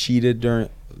one cheated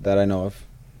that I know of.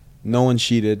 No one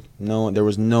cheated. There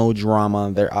was no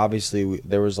drama. There obviously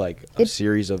there was like a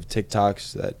series of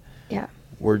TikToks that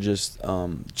were just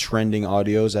trending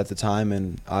audios at the time,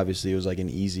 and obviously it was like an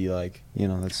easy, like, you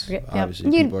know, that's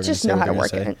obviously you people are just gonna know how to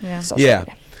work it. Yeah.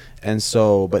 And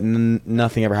so, but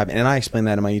nothing ever happened. And I explained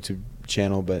that in my YouTube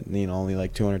channel, but you know, only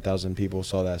like 200,000 people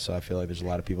saw that. So I feel like there's a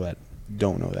lot of people that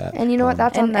don't know that. And you know what?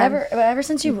 That's on them. Ever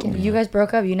since you guys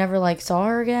broke up, you never like saw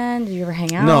her again? Did you ever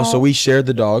hang out? No. So we shared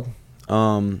the dog,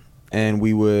 and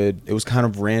it was kind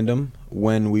of random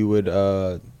when we would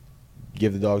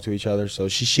give the dog to each other. So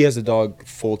she has the dog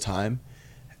full time,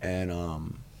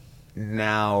 and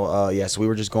now so we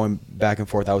were just going back and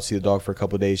forth. I would see the dog for a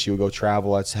couple of days. She would go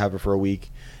travel. I'd have her for a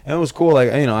week. And it was cool.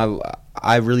 Like, you know,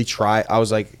 I really tried. I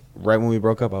was like right when we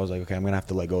broke up, I was like, okay, I'm gonna have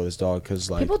to let go of this dog because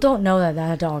like people don't know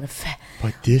that dog.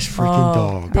 But this freaking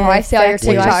dog. Oh, I see all your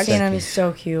TikToks. I've seen him. He's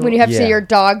so cute. When you have to see your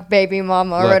dog baby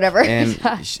mama or whatever. And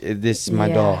this is my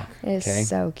dog. It's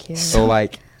so cute. So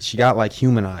like she got like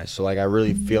humanized. So like I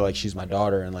really feel like she's my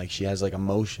daughter, and like she has like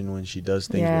emotion when she does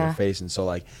things with her face, and so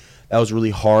like that was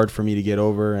really hard for me to get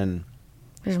over. And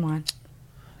here's mine.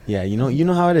 Yeah, you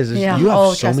know how it is. Yeah. You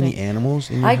have so many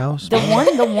animals in your house. The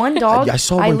one dog I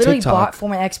saw I literally TikTok. bought for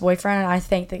my ex-boyfriend, and I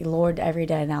thank the Lord every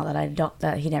day now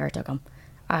that he never took him.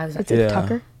 I was like, is it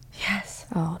Tucker? Yes.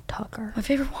 Oh, Tucker. My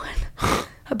favorite one.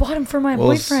 I bought him for my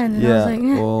boyfriend, and I was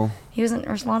like, he wasn't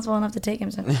responsible enough to take him.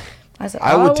 So I said,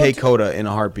 I would take Coda in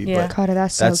a heartbeat. Yeah. But Coda,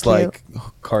 that's so cute. like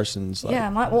Carson's. Like,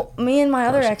 yeah, me and my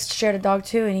other ex shared a dog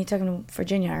too, and he took him to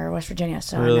Virginia or West Virginia,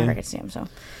 so really? I never get to see him. So.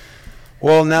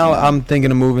 Well, now I'm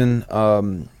thinking of moving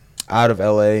out of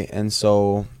LA, and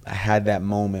so I had that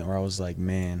moment where I was like,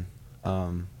 man,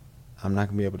 I'm not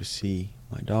gonna be able to see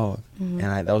my dog, and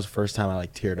that was the first time I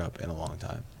like teared up in a long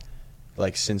time,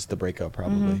 like since the breakup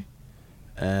probably,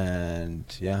 and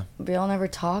yeah. We all never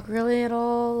talk really at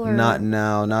all. Or?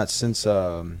 Not since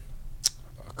a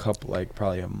couple, like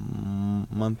probably a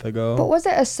month ago. But was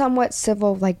it a somewhat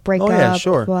civil like breakup? Oh yeah,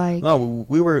 sure. Like no,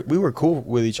 we were cool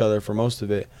with each other for most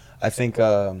of it. I think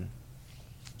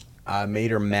I made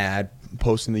her mad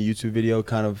posting the YouTube video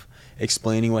kind of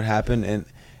explaining what happened, and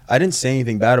I didn't say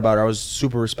anything bad about her. I was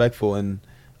super respectful and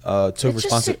took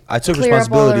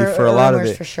responsibility for a lot of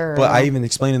it. For sure, but I even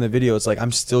explained in the video, it's like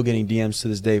I'm still getting DMs to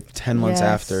this day 10 months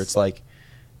after. It's like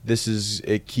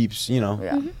it keeps,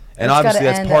 Yeah. And It's obviously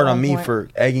that's part on me point. for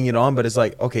egging it on, but it's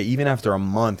like, okay, even after a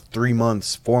month, 3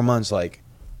 months, 4 months, like,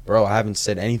 bro, I haven't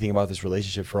said anything about this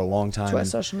relationship for a long time.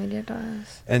 That's what social media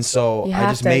does. And so You I have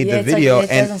just to. made Yeah, the it's like, video, it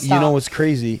doesn't and you know stop. what's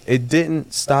crazy? It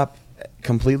didn't stop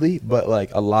completely, but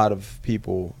like a lot of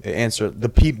people answered.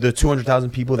 The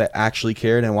 200,000 people that actually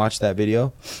cared and watched that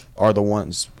video are the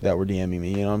ones that were DMing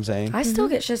me. You know what I'm saying? I still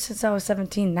get shit since I was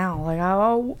 17 now. Like,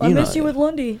 I miss you with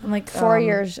Lundy. I'm like, 4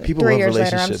 years, people 3 love years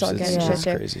later, I'm relationships. still getting It's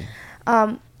shit too. crazy.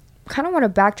 Kind of want to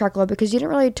backtrack a little because you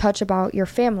didn't really touch about your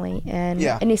family and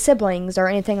any siblings or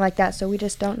anything like that, so we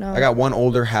just don't know. I got one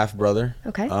older half brother.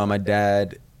 Okay. My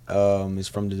dad is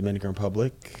from the Dominican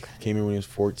Republic. Came here when he was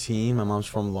 14. My mom's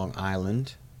from Long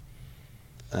Island.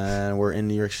 And we're in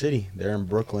New York City. They're in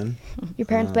Brooklyn. Your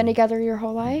parents been together your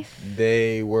whole life?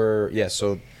 They were,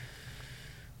 so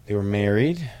they were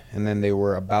married, and then they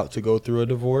were about to go through a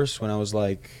divorce when I was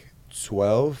like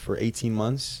 12 for 18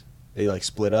 months. They like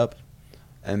split up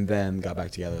and then got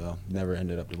back together though. Never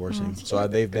ended up divorcing. So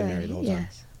they've been married the whole time.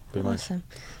 Pretty much. So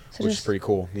Which is pretty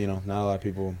cool. Not a lot of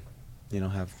people,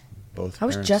 have both I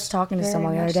was parents. just talking to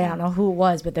someone the other day. I don't know who it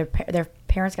was, but their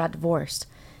parents got divorced.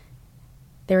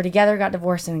 They were together, got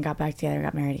divorced, and then got back together,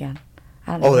 got married again.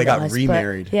 I don't know. Oh, they who it got was,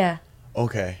 remarried. Yeah.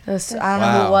 Okay. I don't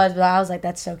know who it was, but I was like,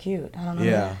 that's so cute. I don't know.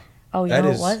 Yeah. Oh, you That know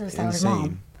who is it was? It was Tyler's insane.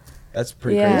 mom. That's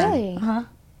pretty Yeah. crazy. Really? Uh-huh. I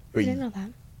Wait, didn't know that.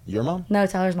 your mom? No,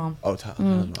 Tyler's mom. Oh, Tyler's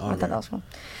mom. I thought that was cool.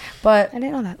 But, I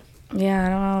didn't know that. yeah, I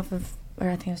don't know or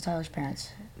I think it was Tyler's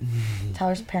parents.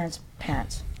 Tyler's parents.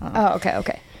 I don't know. Oh,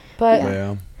 okay. But,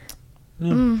 Yeah.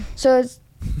 So it's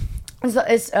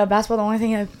is basketball the only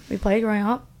thing we played growing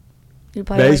up? You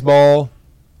play Baseball.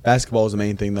 Basketball is the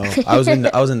main thing though. I was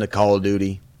into Call of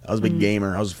Duty. I was a big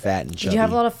gamer. I was fat and chubby. Did you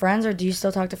have a lot of friends, or do you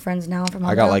still talk to friends now from home?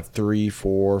 I got like 3,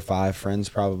 4, 5 friends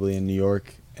probably in New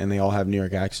York, and they all have New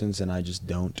York accents, and I just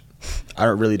don't. I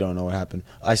really don't know what happened.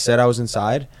 I said I was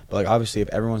inside, but like obviously if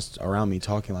everyone's around me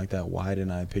talking like that, why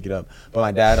didn't I pick it up? But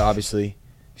my dad obviously,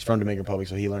 he's from Dominican Republic,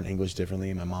 so he learned English differently.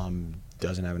 And my mom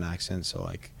doesn't have an accent, so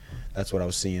like that's what I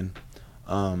was seeing.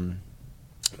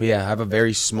 But yeah, I have a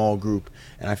very small group,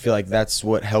 and I feel like that's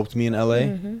what helped me in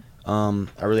LA.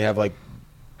 I really have like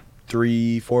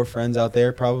 3, 4 friends out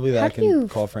there probably that I can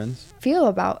call friends. Feel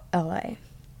about LA?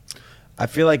 I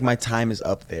feel like my time is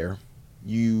up there.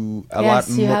 You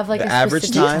have like the a average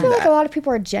specific- Do you time. feel like a lot of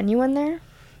people are genuine there?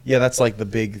 Yeah, that's like the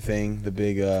big thing, the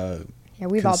big we've all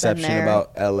been conception there.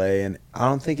 about LA, and I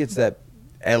don't think it's that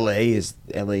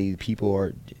LA people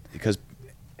are, because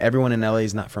everyone in LA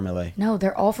is not from LA. No,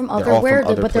 they're all from They're all otherwhere,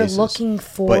 from other but places. they're looking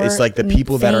for. But it's like the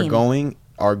people that are fame. going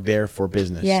are there for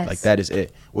business. Yes. Like that is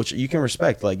it, which you can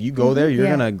respect. Like you go there, you're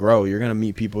Yeah. gonna grow. You're gonna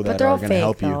meet people But that they're are all gonna fake,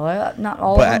 help you. though. Not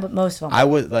all of them, but most of them. I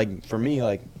would like, for me,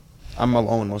 like I'm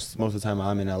alone most of the time.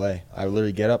 I'm in LA. I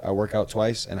literally get up, I work out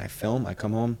twice, and I film. I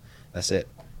come home. That's it.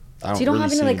 I don't So you don't really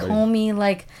have any see like anybody. homie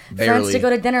like friends Barely. to go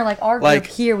to dinner like our Like,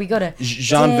 group here. We go to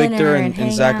Jean dinner Victor and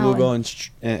hang Zach out Lugo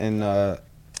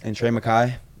and Trey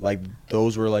Mackay. Like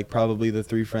those were like probably the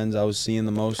 3 friends I was seeing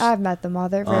the most. I've met them all.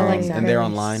 They're very, like very and they're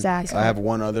online. Zach. I have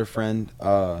one other friend,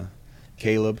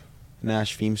 Caleb.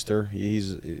 Nash Feemster.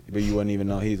 But you wouldn't even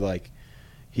know.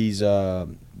 He's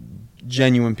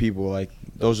genuine people. Like,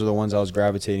 those are the ones I was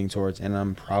gravitating towards. And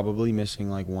I'm probably missing,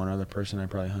 like, one other person I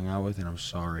probably hung out with, and I'm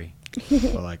sorry.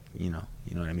 But, like, you know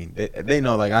what I mean. They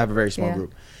know, like, I have a very small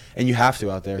group. And you have to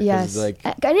out there. Yes. Like,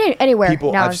 anywhere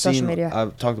people now I've on social seen, media.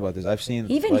 I've talked about this. I've seen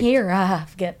even like, here.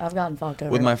 I've gotten fucked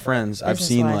over with my friends. I've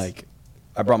seen business-wise. like,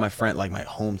 I brought my friend, like my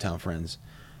hometown friends,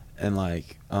 and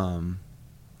like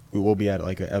we will be at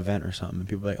like an event or something, and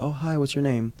people are like, oh hi, what's your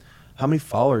name? How many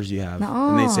followers do you have? Nuh-uh.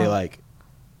 And they'd say like,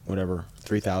 whatever,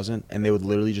 3,000, and they would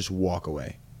literally just walk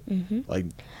away. Mm-hmm. Like,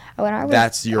 when I was,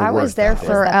 that's your I worth was there out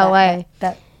for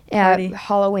That LA party.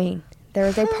 Halloween. There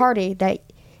was a party that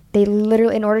they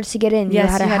literally, in order to get in, Yes,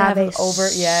 you had to have a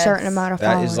yes. certain amount of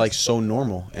followers. That is like so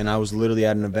normal. And I was literally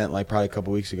at an event like probably a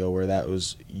couple weeks ago where that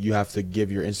was, you have to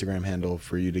give your Instagram handle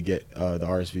for you to get the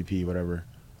RSVP, whatever.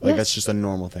 Like, Yes. that's just a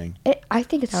normal thing. I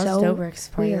think it's That was so Dobrik's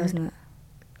party, weird. wasn't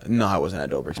it? No, I wasn't at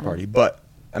Dobrik's party. But,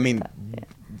 I mean,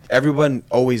 everyone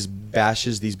always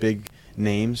bashes these big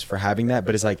names for having that,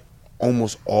 but it's like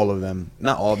almost all of them.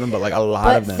 Not all of them, but like a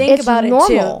lot of them. Think It's about normal.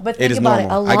 it too. But It think is about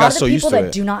normal. it. I A got lot of so the used people to that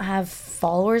it. do not have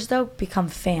followers though become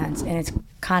fans, and it's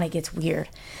kind of gets weird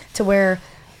to where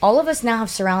all of us now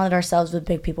have surrounded ourselves with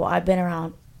big people. I've been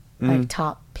around like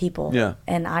top people, Yeah.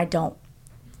 and I don't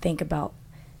think about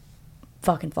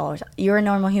fucking followers. You're a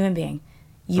normal human being.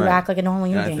 You Right. act like a normal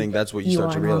human And I being. think that's what you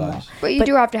start are to normal. realize. But you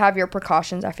do have to have your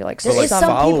precautions, I feel like. There But, is some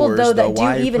people, followers, though, that do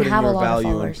why are you even putting have a your lot of value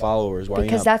in followers. followers? Why are you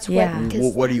Because not- that's Yeah. what...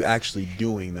 Because what are you actually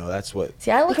doing though? That's what.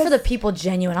 See, I look for Because the people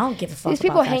genuine. I don't give a fuck these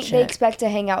people about that they shit. expect to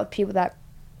hang out with people that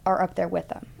are up there with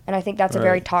them. And I think that's a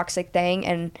very Right. toxic thing.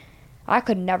 And I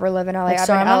could never live in LA. Like, I've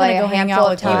sorry, been I'm in not LA gonna a go hang handful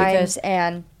out of with you because- times.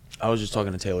 And I was just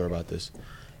talking to Taylor about this.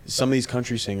 Some of these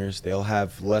country singers, they'll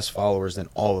have less followers than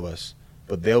all of us,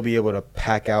 but they'll be able to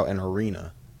pack out an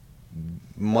arena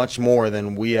much more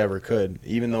than we ever could.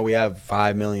 Even though we have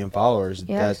 5 million followers,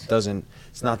 Yes. that doesn't.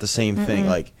 It's not the same thing.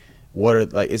 Like, what are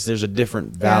like? There's a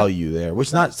different value there,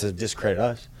 which not to discredit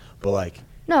us, but like.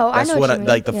 no, I That's know what you I mean.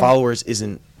 like. The Yeah. followers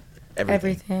isn't everything.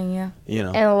 Everything, yeah. You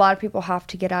know. And a lot of people have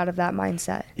to get out of that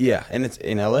mindset. Yeah, and it's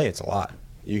in LA. It's a lot.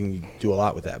 You can do a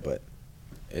lot with that, but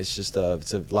it's just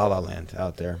it's a la la land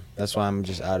out there. That's why I'm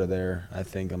just out of there. I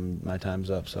think my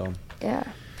time's up. So Yeah.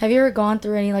 Have you ever gone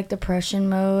through any like depression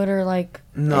mode or like?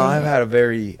 no, I've had a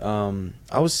very.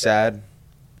 I was sad.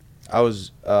 I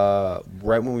was right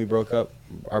when we broke up.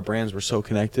 Our brands were so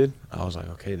connected. I was like,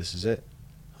 okay, this is it.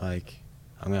 Like,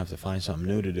 I'm gonna have to find something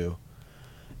new to do.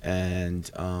 And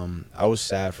I was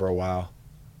sad for a while,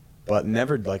 but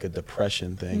never like a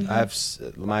depression thing.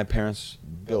 My parents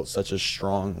built such a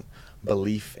strong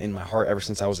belief in my heart ever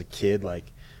since I was a kid.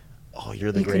 Like, oh,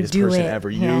 you're the You can greatest do person it. ever.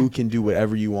 Yeah. You can do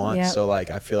whatever you want. Yep. So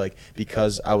like, I feel like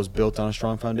because I was built on a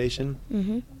strong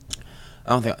foundation, I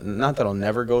don't think, not that I'll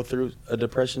never go through a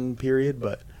depression period,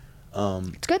 but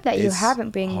It's good that you it's haven't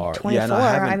been hard. 24. Yeah, no,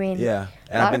 I haven't. I mean, yeah,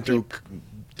 a and lot I've been of through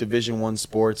Division I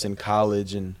sports in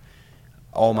college, and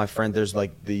all my friends. There's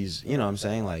like these, you know what I'm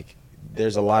saying? Like,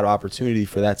 there's a lot of opportunity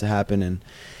for that to happen, and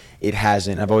it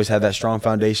hasn't. I've always had that strong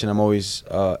foundation. I'm always,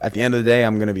 at the end of the day,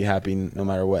 I'm going to be happy no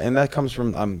matter what. And that comes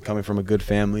from, I'm coming from a good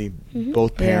family,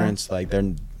 both parents, like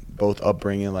they're both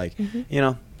upbringing, like, you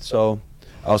know, so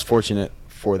I was fortunate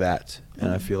for that. And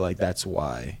I feel like that's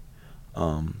why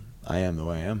I am the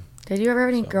way I am. Did you ever have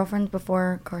any girlfriends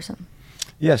before Carson?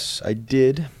 Yes, I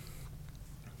did.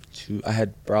 I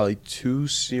had probably two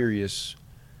serious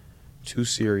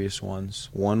ones.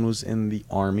 One was in the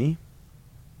Army.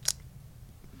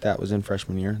 That was in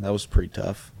freshman year. That was pretty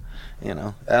tough. You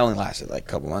know, that only lasted like a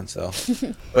couple months though.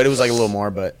 But it was like a little more,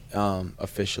 but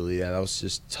officially, yeah, that was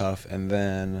just tough. And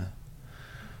then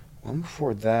one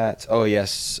before that, oh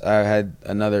yes, I had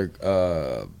another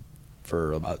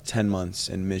for about 10 months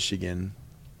in Michigan,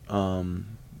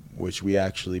 which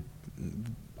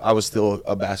I was still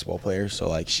a basketball player, so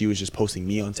like she was just posting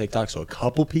me on TikTok. So there are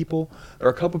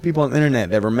a couple people on the internet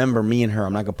that remember me and her.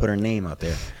 I'm not gonna put her name out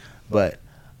there, but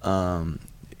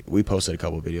we posted a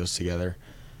couple videos together,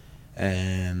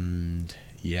 and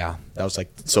yeah, that was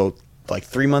like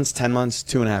 3 months, 10 months,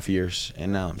 2.5 years,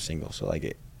 and now I'm single. So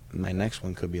like my next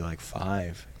one could be like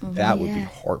 5. That would be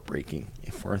heartbreaking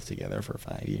if we're together for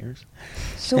 5 years.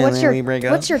 So And what's then your we break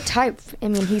up. what's your type? I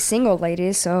mean, he's single,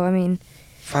 ladies. So I mean,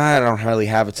 I don't really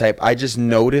have a type. I just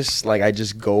notice, like, I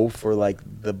just go for like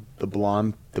the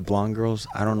blonde girls.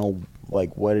 I don't know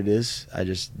like what it is. I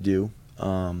just do.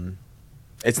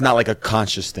 It's not like a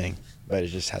conscious thing, but it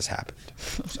just has happened.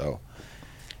 So.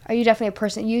 are you definitely a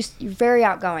person? You're very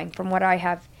outgoing, from what I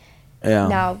have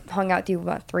now hung out with you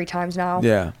about 3 times now.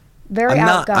 Yeah. Very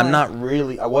outgoing. I'm not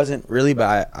really. I wasn't really,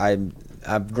 but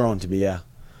I've grown to be. Yeah.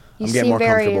 You seem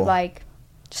very like,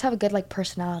 just have a good like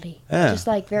personality. Yeah. Just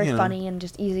like very funny and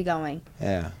just easygoing.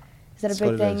 Yeah. Is that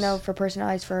a big thing though for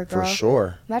personalities for a girl? For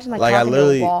sure. Imagine like talking to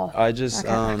a wall. I just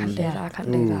I couldn't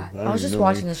do that. I was just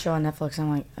watching this show on Netflix. I'm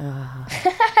like,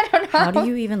 I don't know. How do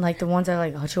you even like the ones that are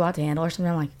like hurt you out to handle or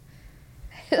something? I'm like.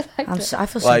 I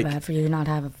feel so bad for you to not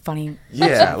have a funny.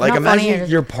 Yeah, like imagine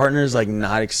your partner's like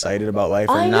not excited about life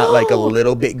or not like a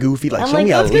little bit goofy. Like show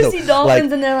me a little. See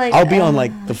dolphins and they're like, I'll be on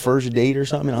like the first date or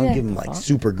something. I'll give them like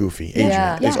super goofy.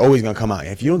 Adrian, it's always gonna come out.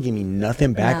 If you don't give me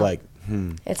nothing back, like,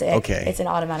 it's okay. It's an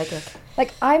automatic.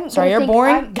 Like I'm. Sorry, you're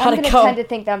boring. I'm gonna tend to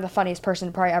think that I'm the funniest person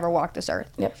to probably ever walk this earth.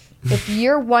 Yep. If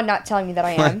you're 1, not telling me that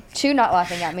I am, 2, not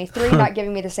laughing at me, 3, not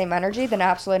giving me the same energy, then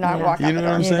absolutely not walking. You know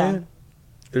what I'm saying?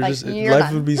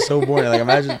 Life would be so boring. Like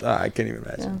imagine, I can't even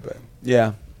imagine. But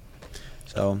yeah.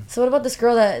 So what about this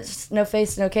girl that's no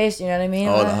face, no case? You know what I mean?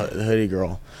 Oh, the hoodie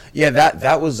girl. Yeah,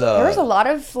 that was. There was a lot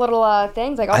of little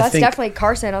things like, that's definitely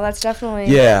Carson. Oh, that's definitely.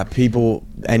 Yeah,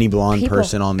 any blonde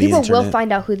person on the internet. People will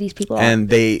find out who these people are. And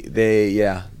they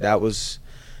that was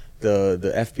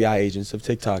the FBI agents of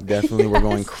TikTok definitely were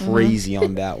going crazy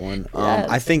on that one.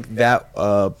 I think that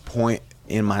point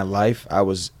in my life, I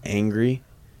was angry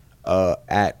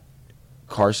at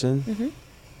Carson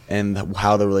and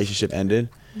how the relationship ended.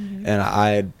 And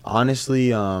I honestly,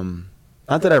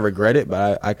 not that I regret it,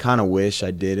 but I kind of wish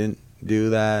I didn't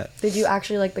do that. Did you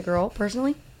actually like the girl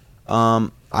personally?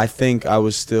 I think I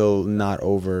was still not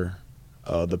over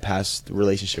the past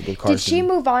relationship with Carson. Did she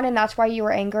move on and that's why you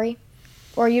were angry?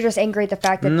 Or are you just angry at the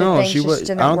fact that the things just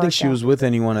didn't work out? I don't think she was with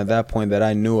anyone at that point that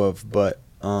I knew of, but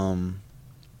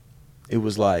it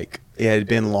was like it had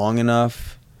been long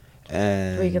enough.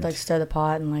 And where you could like stir the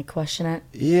pot and like question it.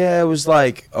 Yeah, it was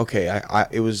like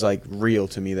it was like real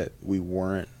to me that we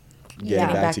weren't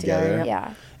getting back together.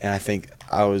 Yeah. And I think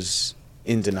I was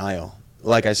in denial.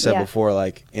 Like I said before,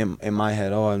 like in my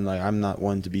head, I'm not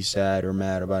one to be sad or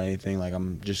mad about anything. Like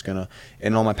I'm just gonna.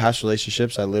 In all my past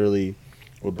relationships, I literally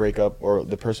would break up, or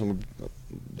the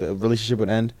relationship would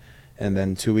end, and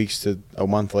then 2 weeks to a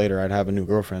month later, I'd have a new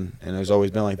girlfriend, and it's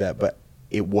always been like that. But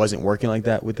it wasn't working like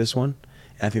that with this one.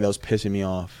 I think that was pissing me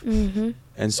off. And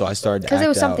so I started to act out. Because it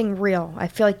was something real. I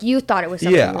feel like you thought it was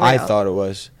something real. Yeah, I thought it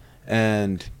was.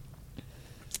 And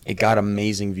it got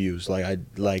amazing views.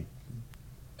 Like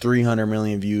 300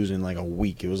 million views in like a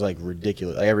week. It was like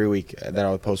ridiculous. Like every week that I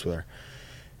would post with her.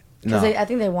 Because I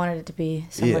think they wanted it to be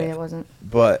somebody that wasn't.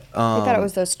 But they thought it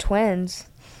was those twins.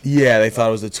 Yeah, they thought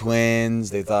it was the twins.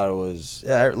 They thought it was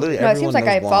literally. No, it seems like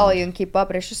I follow you and keep up,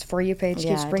 but it's just For You page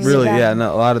keeps bringing really, you back.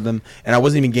 no, a lot of them, and I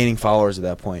wasn't even gaining followers at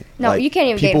that point. No, like, you can't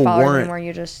even gain followers anymore.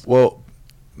 You just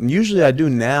usually I do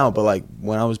now, but like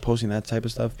when I was posting that type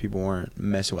of stuff, people weren't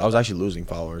messing with. I was actually losing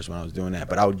followers when I was doing that,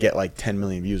 but I would get like 10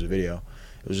 million views a video.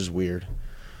 It was just weird.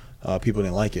 People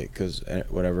didn't like it because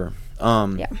whatever.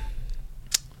 Yeah.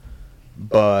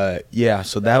 But yeah,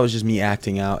 so that was just me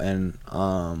acting out, and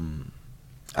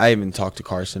I even talked to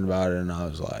Carson about it, and I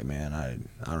was like, man, I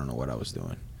don't know what I was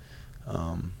doing.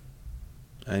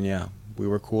 And yeah, we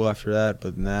were cool after that,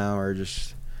 but now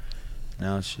it's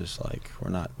just like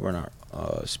we're not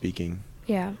speaking.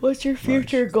 Yeah. What's your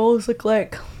future goals look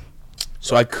like?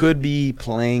 So I could be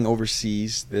playing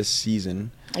overseas this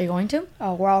season. Are you going to?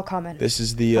 Oh, we're all coming. This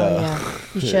is the. Yeah,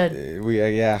 you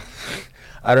should.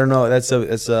 I don't know. It's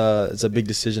a big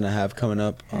decision I have coming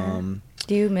up.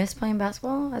 Do you miss playing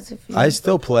basketball? I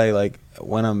still play like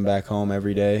when I'm back home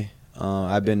every day.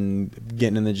 I've been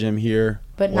getting in the gym here,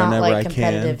 but whenever not like I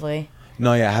competitively.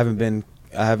 No, yeah, I haven't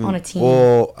on a team.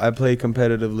 Well, I played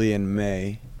competitively in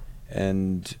May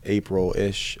and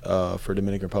April-ish for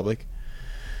Dominican Republic,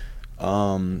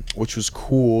 which was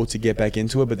cool to get back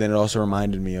into it. But then it also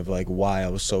reminded me of like why I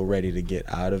was so ready to get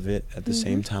out of it at the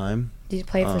same time. You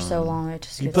played for so long.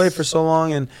 You played for so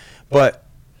long, but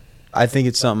I think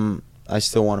it's something I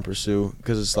still want to pursue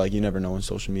because it's like you never know when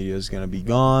social media is going to be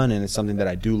gone, and it's something that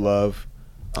I do love.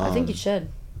 I think you should.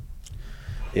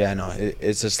 Yeah, no,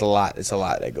 it's just a lot. It's a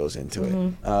lot that goes into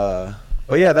it.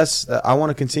 But yeah, I want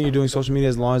to continue doing social media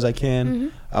as long as I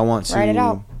can. I want to write it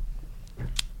out,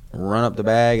 run up the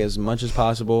bag as much as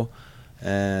possible,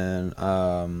 and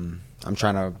I'm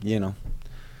trying to,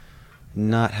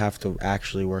 not have to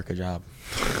actually work a job.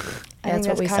 I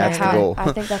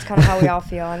think that's kind of how we all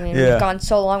feel. I mean, we've gone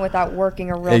so long without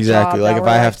working a real job. Exactly. Like if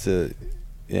I have to,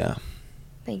 yeah.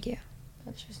 Thank you.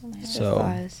 That's just something.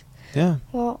 So, yeah.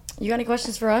 Well, you got any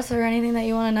questions for us or anything that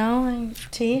you want to know?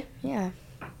 T? Yeah.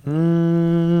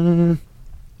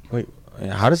 Wait.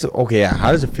 How does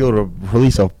it feel to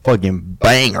release a fucking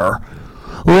banger?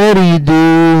 What do you do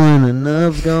when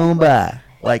enough's gone by?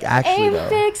 Like actually Aim though.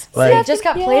 fix. Like, It just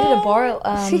got played at a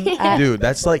bar. dude,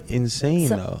 that's like insane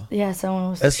though. Yeah, someone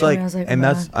was. That's showing like, me, I was like, and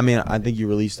wow. that's. I mean, I think you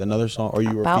released another song, or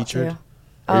you were About featured. to.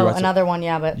 Or you Oh, about to- another one,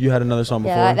 yeah, but You had another song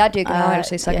before. Yeah, that dude can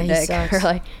honestly suck yeah, a he dick. sucks. Or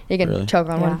like, you can Really? choke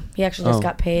on yeah, one. he actually just Oh.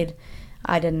 got paid.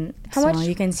 I didn't. How so much?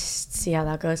 You can see how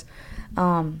that goes.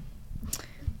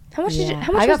 How much did you, Yeah.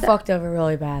 how much I was got that? fucked over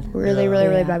really bad. Really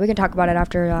Yeah. bad. We can talk about it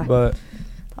after. But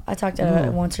I talked about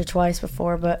it once or twice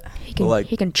before, but He can, like,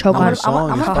 he can choke I'm on. gonna-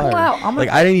 song I'm is gonna pull fire. out. Like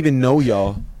I didn't even know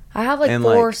y'all. I have like And,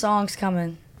 4 like- songs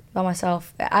coming by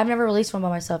myself. I've never released one by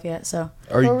myself yet, so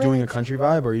Are you Oh, doing really? a country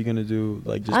vibe, or are you gonna do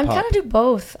like just I'm pop? gonna do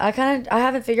both. I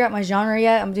haven't figured out my genre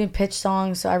yet. I'm doing pitch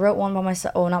songs. So I wrote one by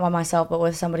myself. Well, not by myself, but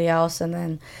with somebody else, and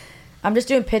then I'm just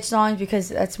doing pitch songs because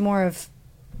that's more of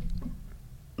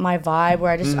my vibe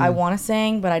where I want to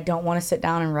sing, but I don't want to sit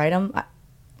down and write them.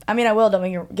 I mean, I will.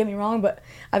 Don't get me wrong, but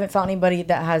I haven't found anybody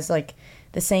that has like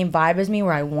the same vibe as me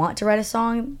where I want to write a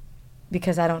song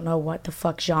because I don't know what the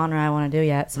fuck genre I want to do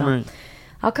yet. So Right.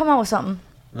 I'll come out with something.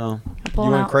 No, pull you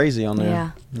it went out. crazy on there. Yeah.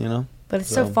 You know. But it's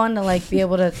so fun to like be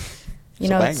able to, It's a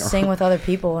banger. sing with other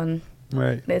people, and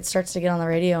Right. it starts to get on the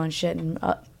radio and shit. And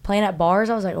playing at bars,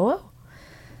 I was like, whoa.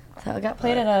 So I got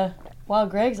played at a Wild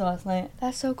Greg's last night.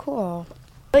 That's so cool.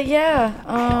 But yeah,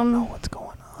 I don't know what's going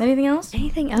on. anything else?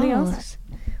 Anything Anything else? else?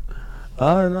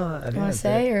 Oh no. You want to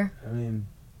say or? I mean,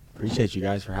 appreciate you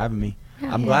guys for having me.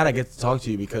 Yeah. I'm glad I get to talk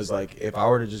to you because, like, if I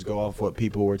were to just go off what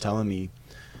people were telling me,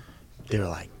 they were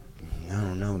like,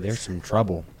 no, there's some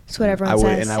trouble. That's what everyone I would-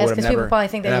 says. and I Yes, would've because people never- probably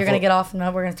think and that I you're gonna felt- get off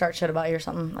and we're gonna start shit about you or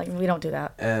something. Like we don't do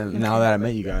that. And now that I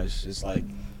met you guys, it's like,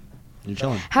 you're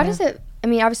chilling. How does it? I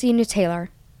mean, obviously you knew Taylor,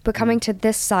 but coming to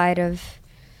this side of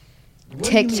What do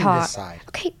you mean TikTok. this side?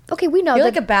 Okay, we know You're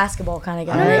that. like a basketball kind of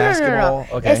guy. I'm right? basketball.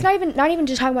 Okay. It's not even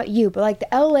just talking about you, but like the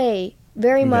LA,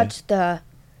 very Okay. much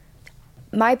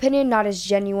my opinion, not as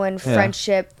genuine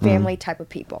friendship, family type of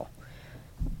people.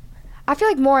 I feel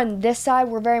like more on this side,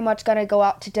 we're very much going to go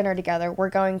out to dinner together. We're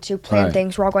going to plan Right.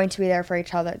 things. We're all going to be there for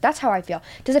each other. That's how I feel.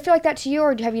 Does it feel like that to you,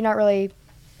 or have you not really?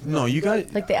 No, you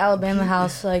guys. Like the Alabama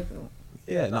house, like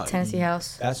Yeah, no. Tennessee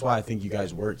house. That's why I think you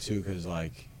guys work too, because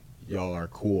like y'all are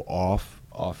cool off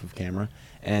of camera,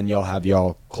 and y'all have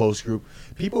y'all close group.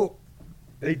 People,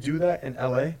 they do that in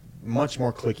LA. Much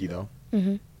more cliquey though.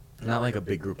 Mm-hmm. Not like a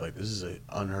big group. Like this is an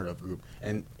unheard of group,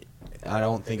 and I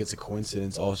don't think it's a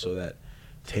coincidence also that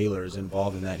Taylor is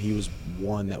involved in that. He was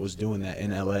one that was doing that in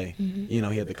LA. Mm-hmm. You know,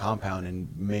 he had the compound and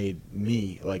made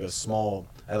me like a small.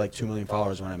 I had like 2 million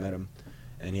followers when I met him,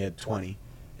 and he had 20,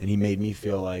 and he made me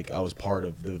feel like I was part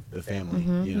of the family.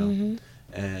 Mm-hmm. You know, Mm-hmm.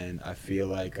 and I feel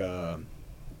like,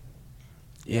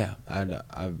 yeah,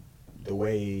 I the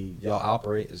way y'all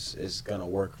operate is gonna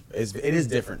work. It is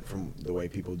different from the way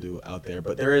people do out there,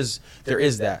 but there is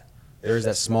that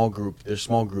small group. There's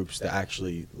small groups that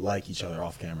actually like each other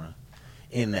off camera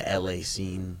in the LA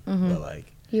scene. Mm-hmm. But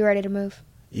like, You ready to move?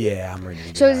 yeah, I'm ready to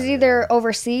get So out is of it there. either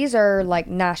overseas or like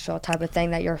Nashville type of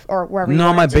thing that you're, or wherever? No,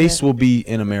 you my want to base live? will be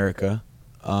in America.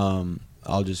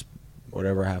 I'll just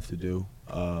whatever I have to do.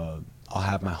 I'll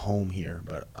have my home here,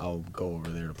 but I'll go over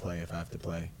there to play if I have to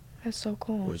play, That's so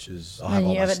cool. which is I'll have And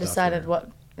all you my haven't stuff decided here. what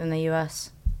in the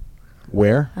U.S.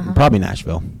 Where? Uh-huh. Probably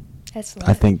Nashville. That's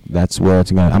I think that's where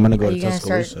it's gonna. I'm gonna go Are to you gonna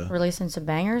start Tuscaloosa. releasing some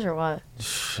bangers or what?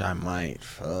 I might.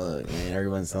 Fuck, man.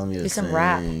 Everyone's telling me to Do some sing.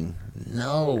 rap.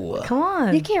 No. Come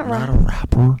on. You can't I'm not rap.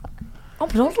 a rapper. Oh,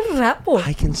 don't do that, boy.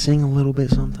 I can sing a little bit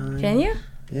sometimes. Can you?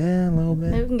 Yeah, a little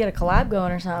Maybe bit. we can get a collab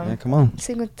going or Yeah, something. come on.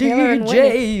 Sing with Taylor and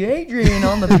Whitney. Adrien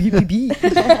on the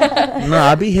BBB. No,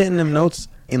 I be hitting them notes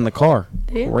in the car.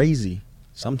 Do you? Crazy.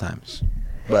 Sometimes.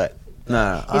 But,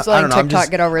 nah. He's I don't letting know. I'm TikTok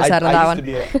just- get over his head on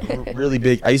that one. Really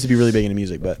big. I used to be really big into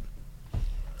music, but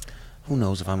who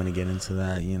knows if I'm going to get into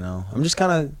that, you know? I'm just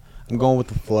kind of, I'm going with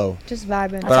the flow. Just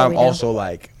vibing. But I'm also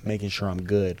like making sure I'm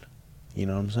good. You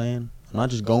know what I'm saying? I'm not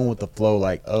just going with the flow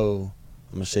like, oh,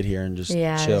 I'm gonna sit here and just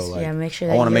chill. Like, make sure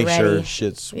I that want to you're make sure ready.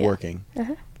 shit's Yeah. working.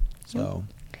 Uh-huh. So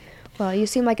Well, you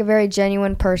seem like a very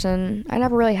genuine person. I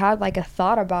never really had like a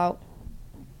thought about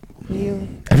you.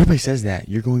 everybody says that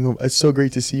you're going over. It's so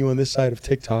great to see you on this side of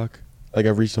TikTok. Like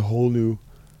I've reached a whole new,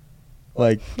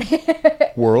 like,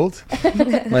 world.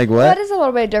 Like what? That is a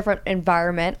little bit different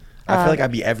environment. I feel like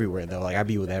I'd be everywhere though. Like I'd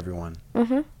be with everyone.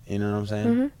 Mhm. You know what I'm saying?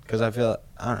 Mhm. Because I feel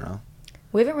I don't know.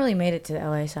 We haven't really made it to the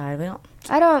LA side. We don't.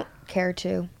 I don't care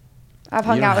to. I've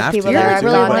hung You don't out with have people to. there. You're I've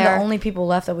really gone one of there. the only people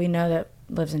left that we know that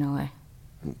lives in LA.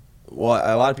 Well,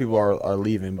 a lot of people are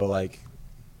leaving, but like,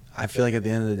 I feel like at the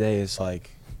end of the day, it's like,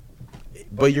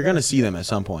 but you're gonna see them at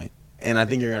some point, and I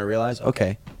think you're gonna realize,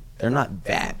 okay, they're not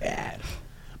that bad,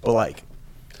 but like,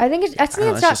 I think it's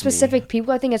not specific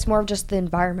people. I think it's more of just the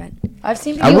environment. I've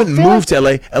seen people. I wouldn't move to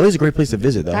LA. LA is a great place to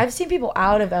visit, though. I've seen people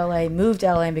out of LA move to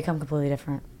LA and become completely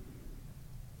different.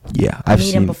 Yeah, I've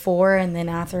seen them before and then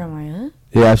after. I'm like, huh?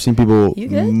 Yeah, I've seen people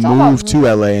move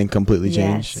to LA and completely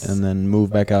change, and then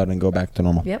move back out and go back to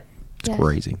normal. Yep, it's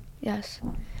crazy. Yes.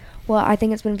 Well, I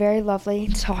think it's been very lovely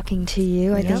talking to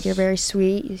you. I think you're very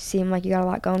sweet. You seem like you got a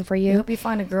lot going for you. I hope you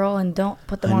find a girl and don't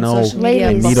put them on social media.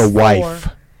 Ladies, I need a wife.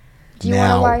 Do you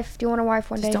want a wife? Do you want a wife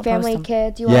one day? Family,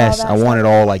 kids? You yes, want all that I want it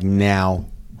all like now.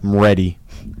 I'm ready.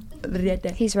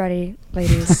 He's ready,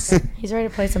 ladies. He's ready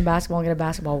to play some basketball and get a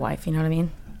basketball wife. You know what I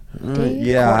mean?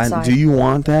 Yeah. Do you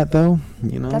want that though?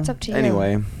 You know. That's up to you.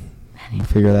 Anyway, we'll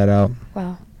figure that out.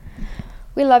 Well,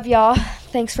 we love y'all.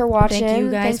 Thanks for watching. Thank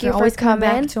you guys for always coming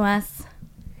back to us.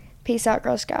 Peace out,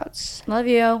 Girl Scouts. Love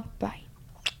you. Bye.